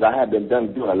guide me, because I had been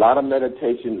doing a lot of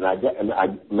meditation,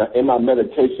 and in my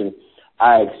meditation,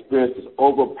 I experienced this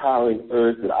overpowering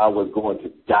urge that I was going to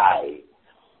die.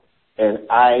 And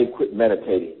I quit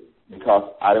meditating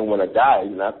because I didn't want to die,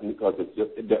 not because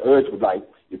the urge was like,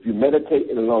 if you meditate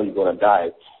in alone, you're going to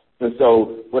die. And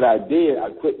so what I did,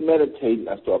 I quit meditating.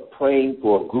 I started praying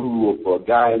for a guru or for a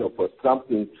guide or for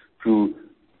something to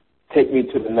take me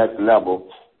to the next level,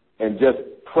 and just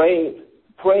praying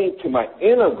to my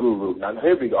inner guru. Now,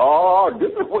 here we go. Oh,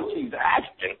 this is what she's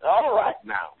asking. All right,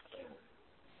 now.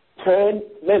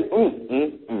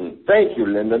 Thank you,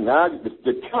 Linda. Now,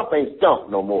 the chump ain't stumped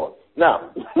no more.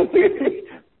 Now,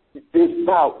 it's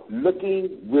about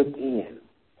looking within.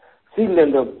 See,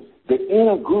 Linda, The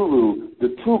inner guru,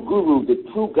 the true guru, the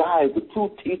true guide, the true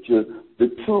teacher, the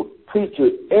true preacher,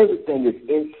 everything is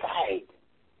inside.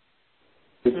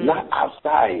 It's not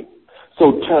outside.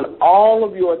 So turn all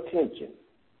of your attention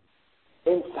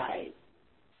inside.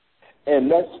 And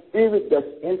that spirit that's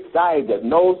inside that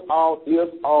knows all, hears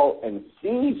all, and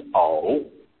sees all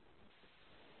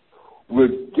will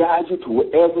guide you to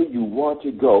wherever you want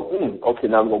to go. Okay,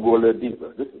 now I'm going to go a little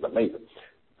deeper. This is amazing.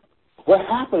 What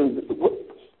happens,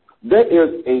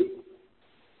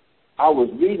 I was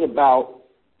reading about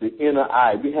the inner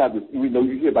eye. You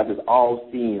hear about this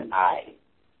all-seeing eye.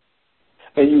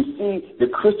 And you see the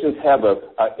Christians have an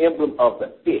emblem of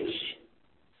the fish.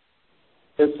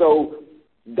 And so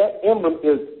that emblem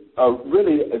is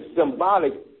really a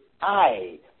symbolic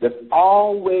eye that's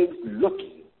always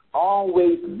looking,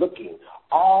 always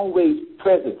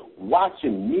present,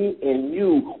 watching me and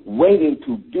you, waiting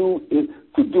to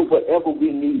do whatever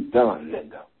we need done,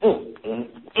 Linda.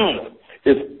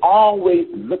 It's always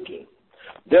looking.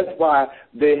 That's why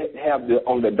they have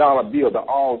on the dollar bill the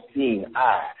all-seeing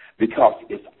eye, because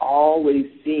it's always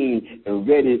seeing and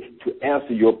ready to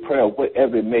answer your prayer,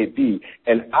 whatever it may be.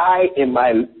 And I, in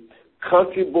my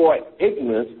country boy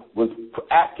ignorance, was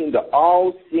asking the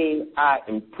all-seeing eye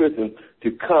in prison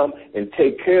to come and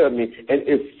take care of me. And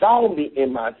it saw me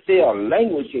in my cell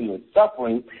languishing and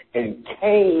suffering, and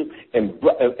came and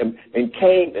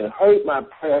heard my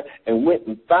prayer and went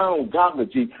and found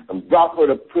Gandhi and brought her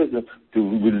to prison to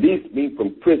release me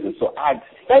from prison. So I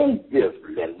say this,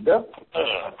 Linda,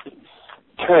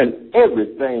 turn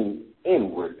everything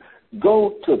inward.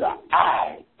 Go to the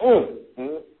eye.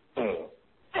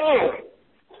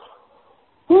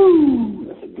 Woo,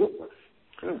 that's a good one.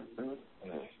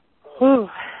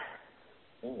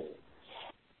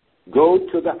 Go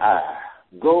to the eye.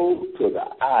 Go to the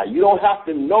eye. You don't have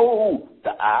to know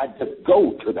the eye. Just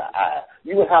go to the eye.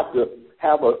 You don't have to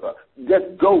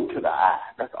just go to the eye.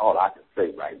 That's all I can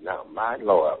say right now. My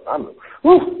Lord.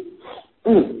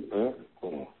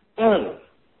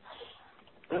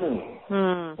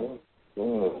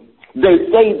 They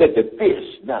say that the fish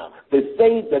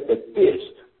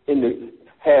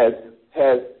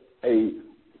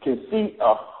can see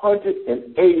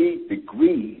 180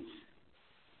 degrees,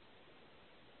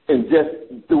 and just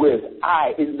through its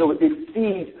eye, it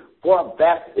sees far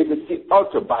back. It can see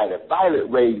ultraviolet, violet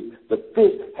rays. The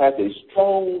fish has a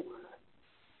strong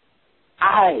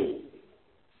eye,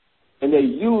 and they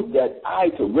use that eye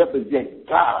to represent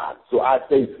God. So I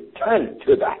say, turn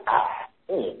to the eye.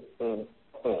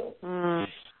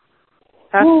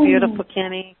 That's beautiful,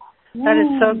 Kenny. That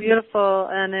is so beautiful,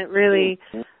 and it really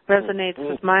resonates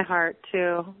with my heart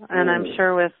too, and I'm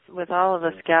sure with all of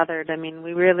us gathered. I mean,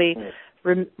 we really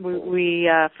we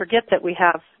forget that we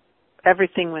have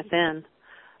everything within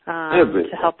to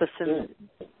help us.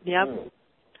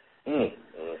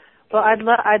 Well,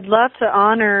 I'd love to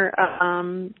honor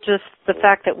just the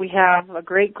fact that we have a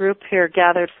great group here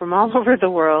gathered from all over the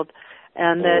world,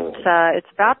 and that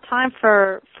it's about time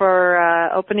for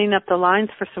opening up the lines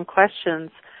for some questions.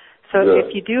 So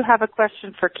if you do have a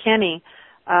question for Kenny,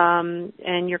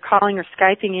 and you're calling or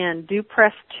Skyping in, do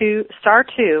press star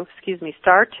two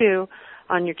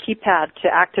on your keypad to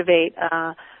activate,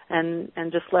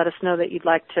 and just let us know that you'd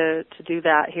like to do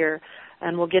that here,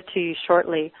 and we'll get to you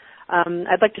shortly.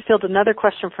 I'd like to field another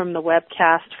question from the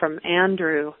webcast from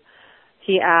Andrew.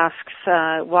 He asks,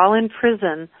 while in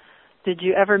prison, did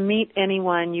you ever meet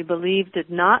anyone you believe did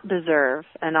not deserve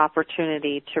an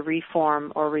opportunity to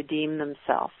reform or redeem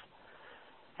themselves?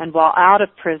 And while out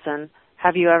of prison,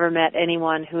 have you ever met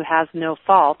anyone who has no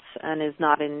faults and is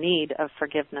not in need of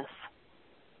forgiveness?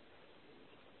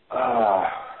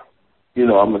 I'm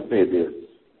going to say this.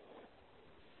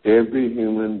 Every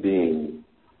human being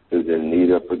is in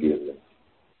need of forgiveness.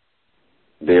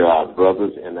 They are our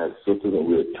brothers and our sisters, and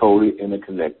we're totally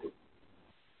interconnected.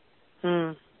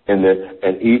 And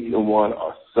each one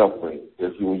are suffering.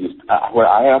 What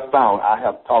I have found, I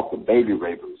have talked to baby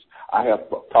rapers. I have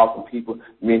talked to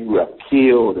men who have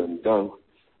killed and done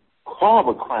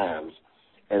horrible crimes,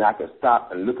 and I can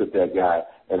stop and look at that guy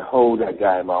and hold that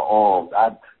guy in my arms.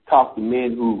 I've talked to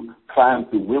men who climbed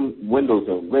through windows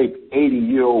and raped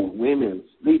 80-year-old women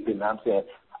sleeping. I'm saying,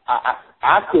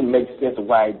 I couldn't make sense of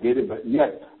why he did it, but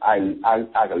yet I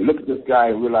could look at this guy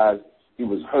and realize he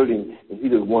was hurting and he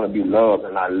just wanted to be loved,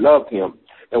 and I loved him.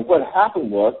 And what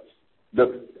happened was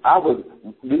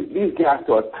these guys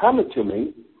started coming to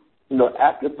me,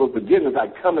 asking for forgiveness. I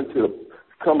coming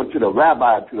to the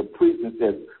rabbi, to the priest, and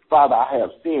said, Father, I have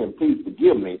sinned. Please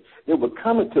forgive me. It would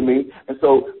come to me. And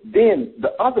so then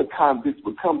the other convicts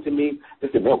would come to me and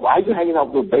say, man, why are you hanging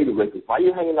out with those beta rapists? Why are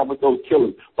you hanging out with those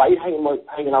killers? Why are you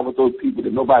hanging out with those people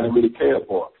that nobody really cares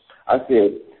for? I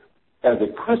said, as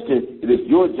a Christian, it is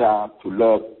your job to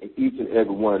love each and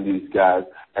every one of these guys,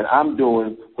 and I'm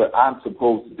doing what I'm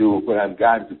supposed to do, what I'm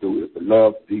guided to do, is to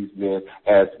love these men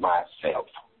as myself.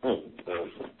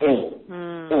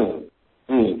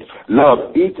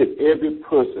 Love each and every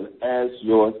person as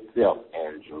yourself,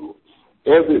 Andrew.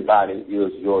 Everybody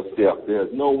is yourself. There's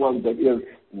no one that is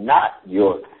not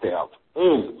yourself.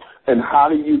 And how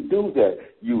do you do that?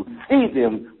 You see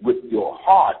them with your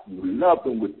heart. You love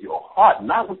them with your heart,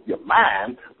 not with your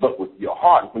mind, but with your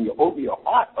heart. When you open your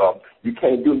heart up, you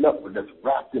can't do nothing but just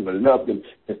wrap them and love them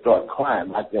and start crying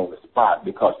right there on the spot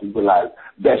because you realize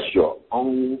that's your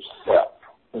own self.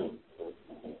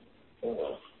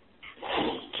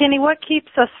 Kenny, what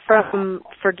keeps us from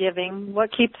forgiving? What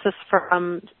keeps us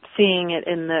from seeing it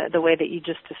in the way that you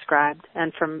just described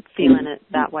and from feeling it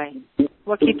that way?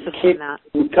 What keeps us from that?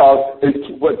 Because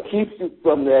what keeps you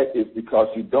from that is because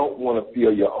you don't want to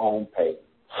feel your own pain.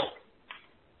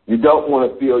 You don't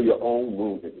want to feel your own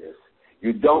woundedness.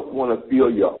 You don't want to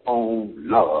feel your own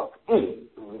love.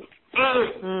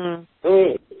 Now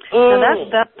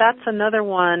that's another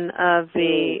one of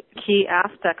the key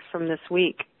aspects from this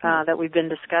week that we've been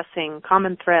discussing,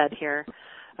 common thread here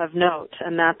of note,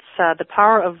 and that's the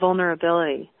power of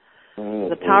vulnerability.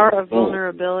 The power of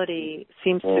vulnerability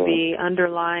seems to be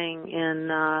underlying in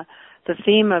the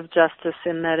theme of justice,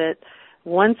 in that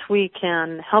once we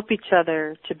can help each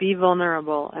other to be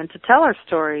vulnerable and to tell our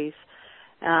stories,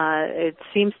 it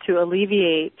seems to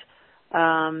alleviate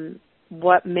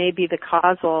what may be the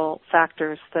causal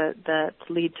factors that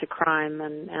lead to crime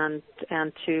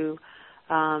and to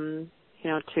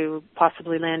to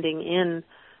possibly landing in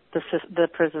the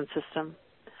prison system.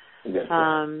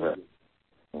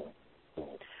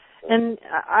 And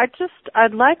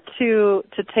I'd like to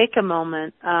take a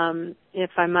moment, if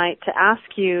I might, to ask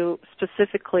you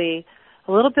specifically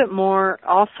a little bit more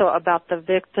also about the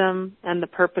victim and the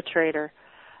perpetrator.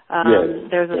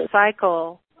 There's a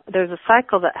cycle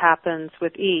that happens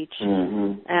with each,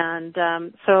 and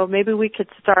so maybe we could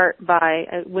start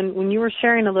by when you were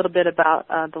sharing a little bit about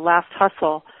the Last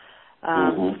Hustle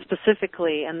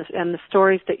specifically, and the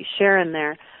stories that you share in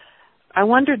there. I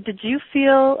wondered, did you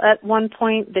feel at one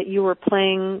point that you were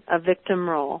playing a victim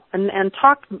role? And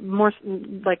talk more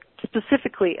like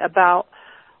specifically about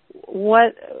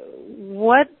what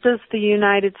does the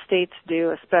United States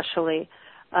do, especially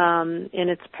in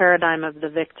its paradigm of the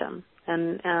victim,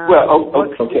 and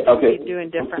what could you be doing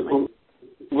differently?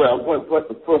 Well,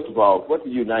 first of all, what the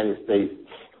United States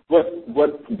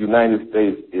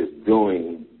is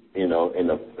doing, in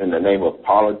the name of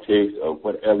politics or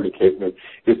whatever the case may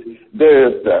be,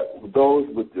 there's those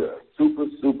with the super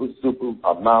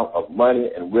amount of money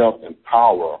and wealth and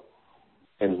power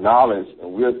and knowledge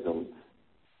and wisdom,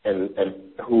 and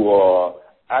who are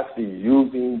actually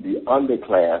using the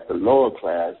underclass, the lower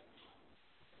class,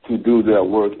 to do their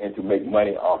work and to make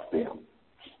money off them.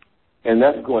 And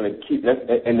that's going to keep,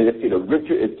 and they see the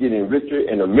richer is getting richer,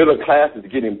 and the middle class is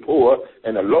getting poor,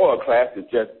 and the lower class is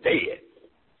just dead.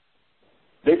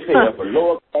 They say if a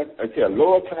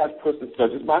lower class person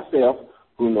such as myself,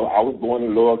 who I was born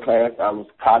in lower class, I was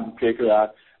a cotton picker,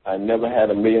 I never had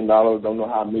 $1 million, don't know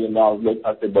how $1 million looks.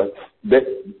 I said, but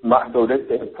so they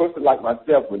say a person like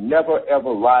myself would never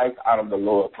ever rise out of the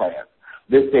lower class.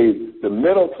 They say the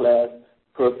middle class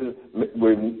person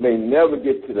may never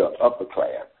get to the upper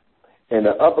class, and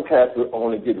the upper class will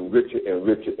only get richer and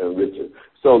richer and richer.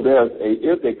 So there's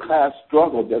a class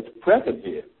struggle that's present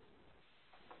here.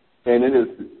 And it is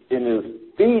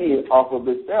feeding off of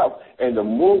itself. And the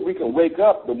more we can wake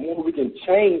up, the more we can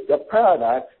change the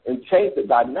paradigm and change the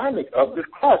dynamic of this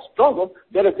class struggle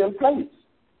that is in place.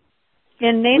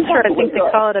 In nature, I think they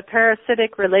call it a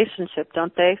parasitic relationship,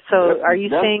 don't they? So are you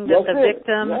saying that the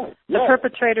victim, the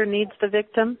perpetrator needs the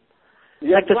victim?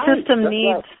 Like the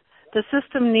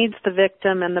system needs the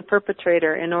victim and the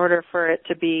perpetrator in order for it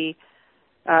to be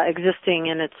existing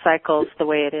in its cycles the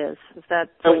way it is. Is that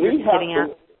what you're getting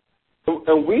at?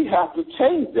 And we have to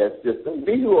change that system.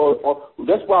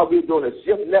 That's why we're doing a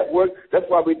shift network. That's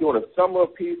why we're doing a summer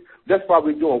of peace. That's why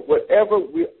we're doing whatever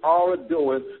we are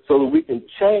doing so that we can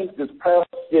change this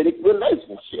parasitic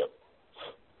relationship.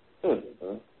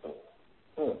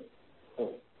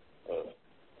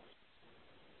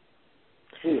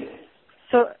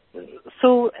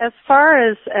 So as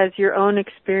far as your own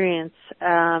experience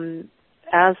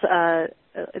as a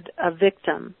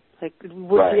victim, Like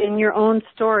Right. in your own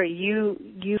story, you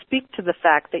speak to the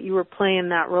fact that you were playing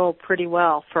that role pretty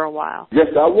well for a while. Yes,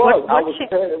 I was.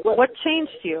 What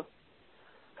changed you?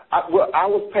 I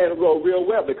was playing the role real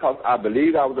well because I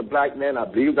believed I was a black man. I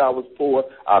believed I was poor.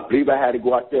 I believed I had to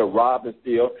go out there, rob and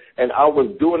steal. And I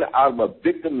was doing it out of a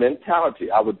victim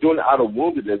mentality. I was doing it out of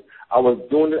woundedness. I was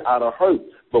doing it out of hurt.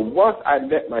 But once I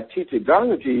met my teacher,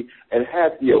 Gangaji, and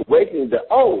had the awakening that,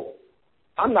 oh,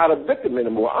 I'm not a victim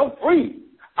anymore. I'm free.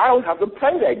 I don't have to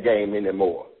play that game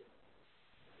anymore.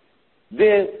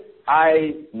 Then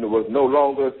I was no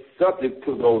longer subject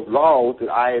to those laws that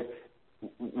I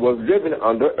was living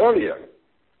under earlier.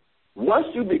 Once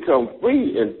you become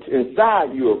free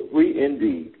inside, you are free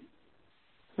indeed.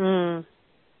 Mm.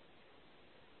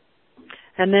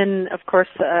 And then, of course,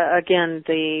 again,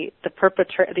 the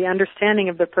understanding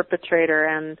of the perpetrator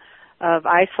and of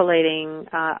isolating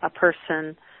a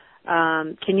person.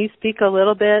 Can you speak a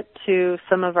little bit to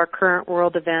some of our current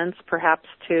world events, perhaps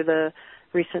to the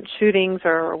recent shootings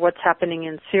or what's happening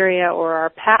in Syria, or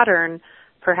our pattern,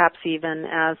 perhaps even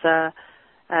as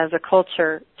a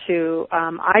culture, to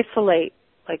isolate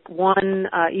like one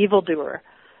evildoer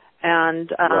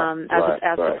and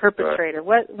as a perpetrator?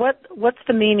 Right. What's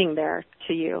the meaning there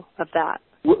to you of that?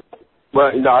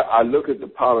 Well, I look at the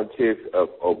politics of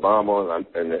Obama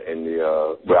and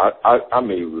I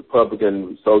mean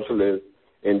Republican, socialist,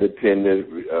 independent,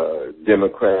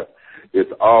 Democrat.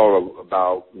 It's all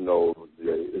about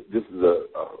this is a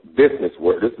business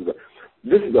world.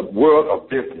 This is a world of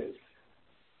business.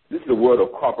 This is a world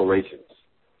of corporations.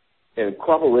 And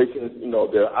corporations,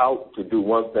 they're out to do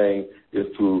one thing, is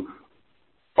to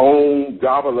own,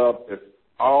 gobble up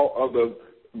all other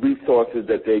resources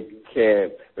that they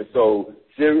can. And so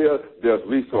Syria, there's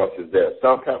resources there.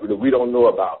 Some countries that we don't know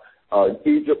about.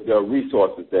 Egypt, there are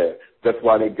resources there. That's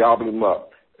why they gobble them up.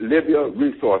 Libya,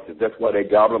 resources. That's why they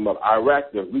gobble them up.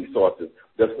 Iraq, there's resources.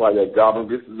 That's why they gobble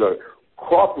them. This is a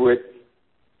corporate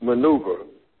maneuver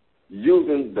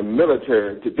using the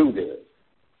military to do this.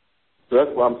 So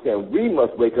that's why I'm saying we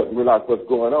must wake up and realize what's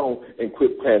going on and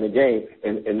quit playing the game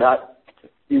and not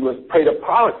even play the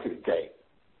politics game.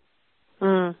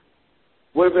 Mm.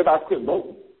 What if I quit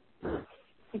voting?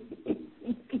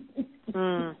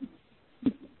 Mm.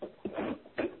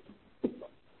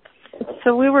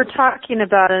 So we were talking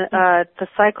about the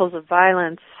cycles of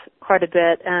violence quite a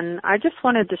bit, and I just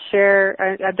wanted to share,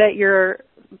 I bet you're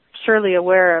surely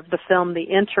aware of the film The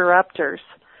Interrupters.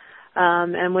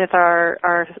 And with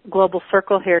our global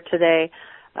circle here today,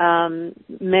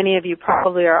 many of you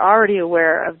probably are already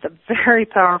aware of the very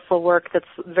powerful work that's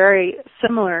very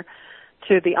similar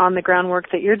to the on-the-ground work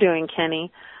that you're doing,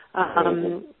 Kenny.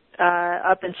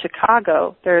 Up in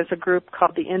Chicago, there's a group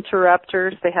called The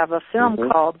Interrupters. They have a film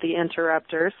called The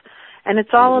Interrupters, and it's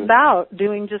all about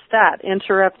doing just that,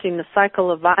 interrupting the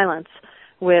cycle of violence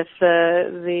with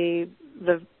the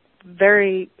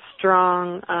very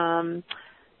strong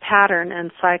pattern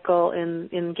and cycle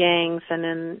in gangs and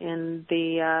in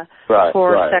the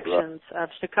poor sections of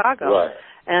Chicago.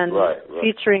 And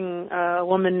featuring a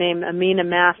woman named Amina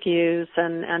Matthews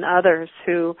and others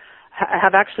who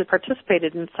have actually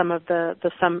participated in some of the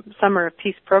Summer of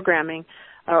Peace programming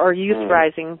or Youth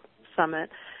Rising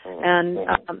Summit. And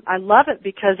I love it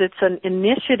because it's an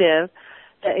initiative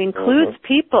that includes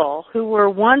people who were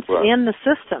once in the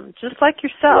system, just like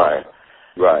yourself,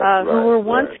 who were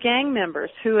once gang members,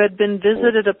 who had been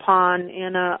visited upon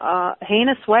in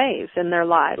heinous ways in their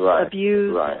lives,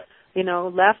 abused,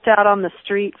 left out on the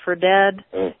street for dead,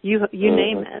 you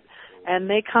name it. And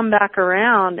they come back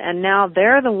around, and now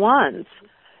they're the ones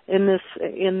in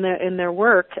their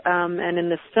work and in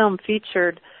this film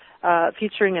featuring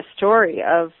a story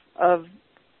of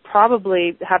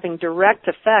probably having direct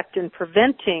effect in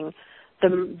preventing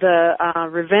the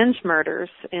revenge murders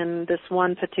in this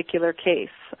one particular case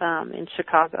in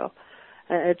Chicago.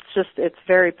 It's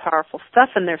very powerful stuff,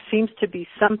 and there seems to be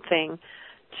something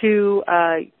to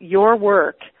your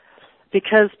work,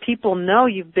 because people know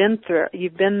you've been through it,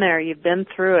 you've been there, you've been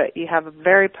through it. You have a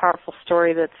very powerful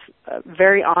story that's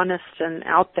very honest and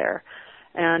out there,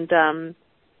 and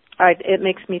it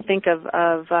makes me think of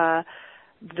a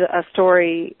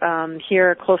story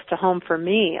here close to home for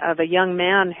me of a young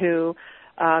man who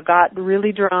got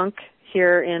really drunk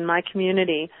here in my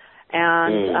community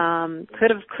and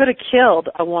could have killed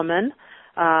a woman.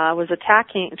 Was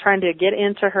trying to get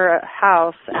into her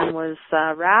house, and was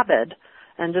rabid,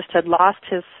 and just had lost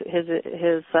his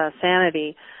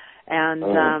sanity,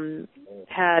 and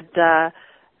had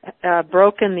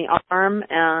broken the arm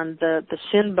and the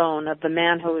shin bone of the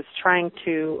man who was trying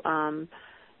to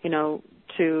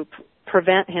to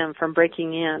prevent him from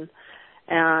breaking in.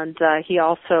 And he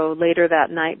also later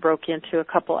that night broke into a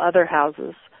couple other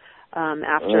houses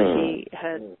after he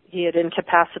had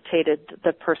incapacitated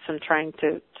the person trying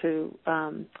to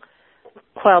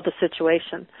quell the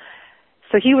situation.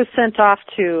 So he was sent off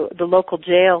to the local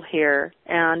jail here,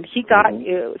 and he got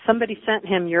somebody sent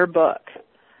him your book,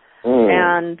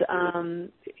 and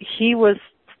he was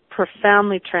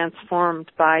profoundly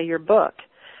transformed by your book.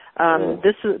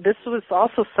 This was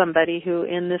also somebody who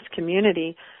in this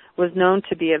community was known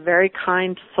to be a very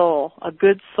kind soul, a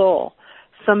good soul,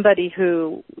 somebody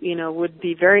who, you know, would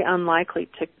be very unlikely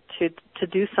to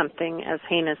do something as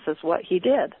heinous as what he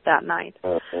did that night.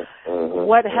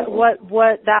 What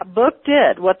that book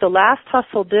did, what The Last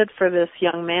Hustle did for this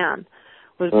young man,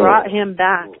 was brought him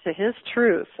back to his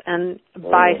truth, and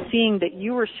by seeing that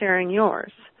you were sharing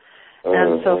yours.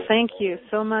 And so thank you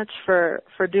so much for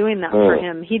doing that for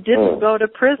him. He didn't go to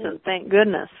prison, thank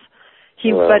goodness.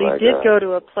 But he did go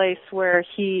to a place where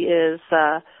he is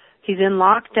he's in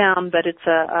lockdown, but it's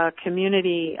a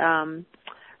community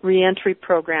reentry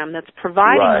program that's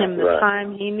providing him the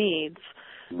time he needs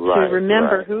to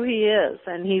remember who he is.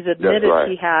 And he's admitted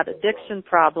he had addiction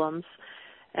problems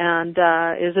and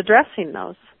is addressing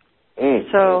those.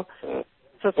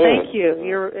 So thank you.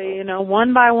 You're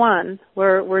one by one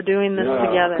we're doing this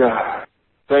together. God.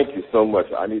 Thank you so much.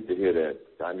 I need to hear that.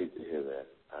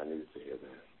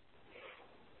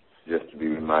 Just to be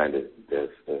reminded that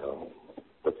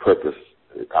the purpose,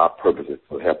 our purpose is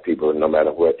to help people no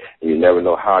matter what. And you never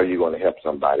know how you're going to help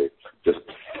somebody. Just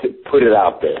put it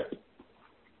out there.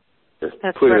 It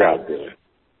out there.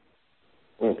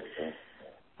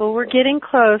 Well, we're getting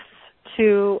close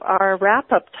to our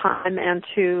wrap-up time and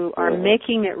to our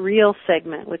Making It Real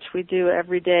segment, which we do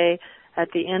every day at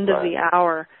the end of the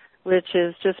hour, which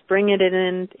is just bringing it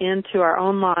into our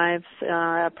own lives,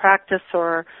 practice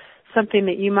or something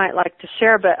that you might like to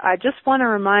share. But I just want to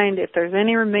remind, if there's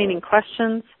any remaining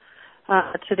questions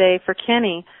today for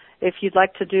Kenny, if you'd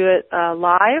like to do it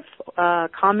live,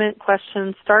 comment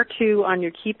questions, star 2 on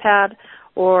your keypad,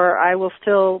 or I will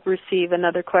still receive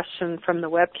another question from the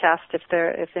webcast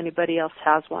if anybody else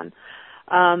has one.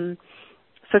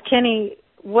 So Kenny,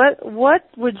 what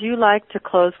would you like to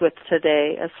close with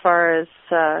today as far as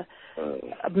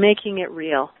making it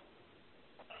real?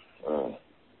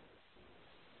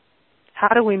 How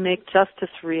do we make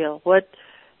justice real? What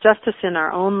justice in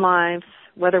our own lives,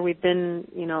 whether we've been,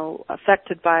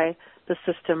 affected by the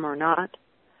system or not?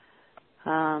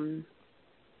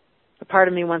 A part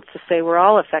of me wants to say we're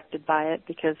all affected by it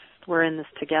because we're in this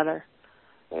together.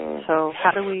 So how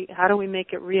do we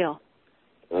make it real?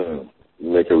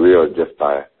 Make it real just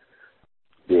by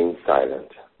being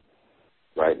silent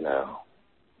right now.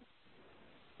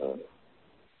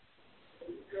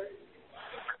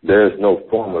 There is no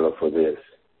formula for this.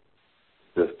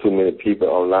 There's too many people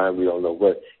online. We don't know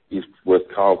what's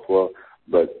called for.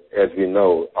 But as we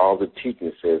know, all the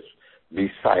teaching says, be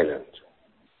silent,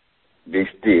 be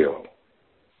still,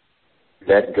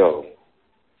 let go.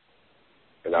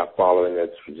 And I follow in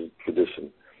that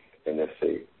tradition, and they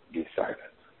say, be silent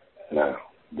now,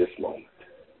 this moment.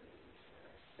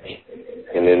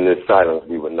 And in this silence,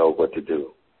 we will know what to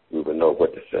do. We will know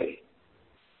what to say.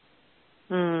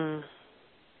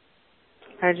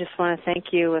 I just want to thank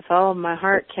you with all of my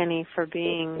heart, Kenny, for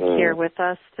being here with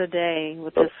us today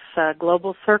with this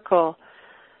global circle.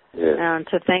 Yes. And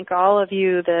to thank all of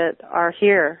you that are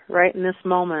here right in this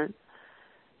moment,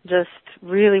 just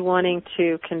really wanting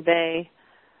to convey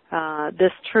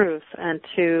this truth and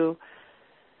to,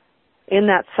 in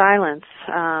that silence,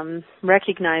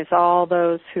 recognize all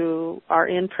those who are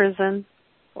in prison,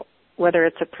 whether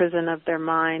it's a prison of their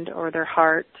mind or their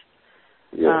heart,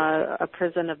 a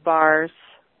prison of bars,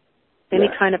 any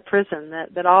kind of prison,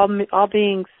 that all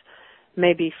beings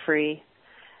may be free.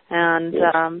 And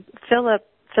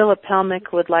Philip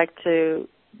Helmick would like to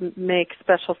make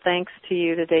special thanks to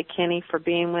you today, Kenny, for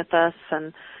being with us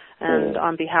and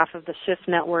on behalf of the Shift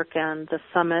Network and the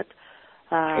Summit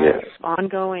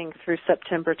ongoing through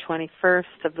September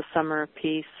 21st of the Summer of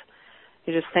Peace.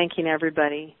 You're just thanking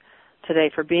everybody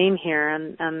today for being here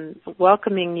and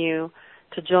welcoming you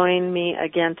to join me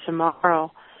again tomorrow.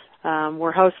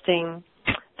 We're hosting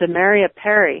Demaria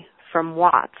Perry from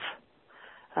Watts,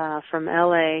 from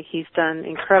L.A. He's done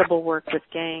incredible work with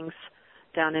gangs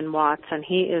down in Watts, and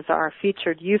he is our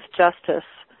featured youth justice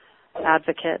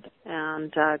advocate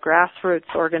and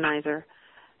grassroots organizer.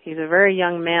 He's a very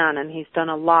young man, and he's done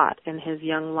a lot in his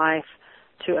young life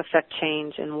to affect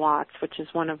change in Watts, which is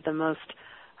one of the most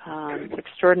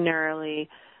extraordinarily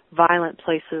violent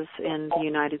places in the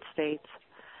United States.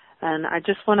 And I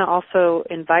just want to also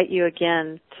invite you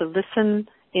again to listen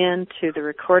into the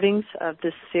recordings of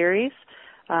this series,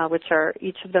 which are,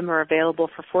 each of them are available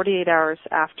for 48 hours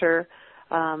after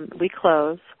we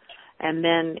close. And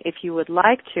then if you would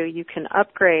like to, you can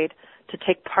upgrade to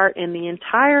take part in the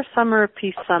entire Summer of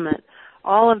Peace Summit,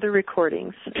 all of the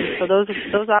recordings. So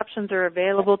those options are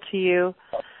available to you.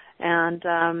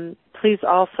 And please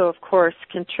also, of course,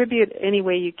 contribute any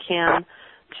way you can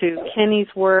to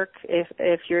Kenny's work.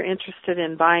 If you're interested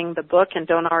in buying the book and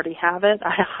don't already have it,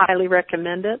 I highly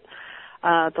recommend it.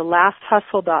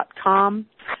 TheLastHustle.com.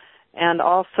 And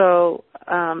also,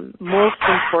 most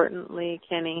importantly,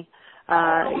 Kenny,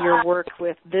 your work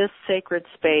with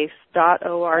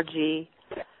ThisSacredSpace.org,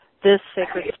 This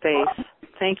Sacred Space.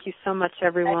 Thank you so much,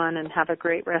 everyone, and have a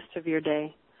great rest of your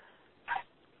day.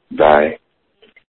 Bye.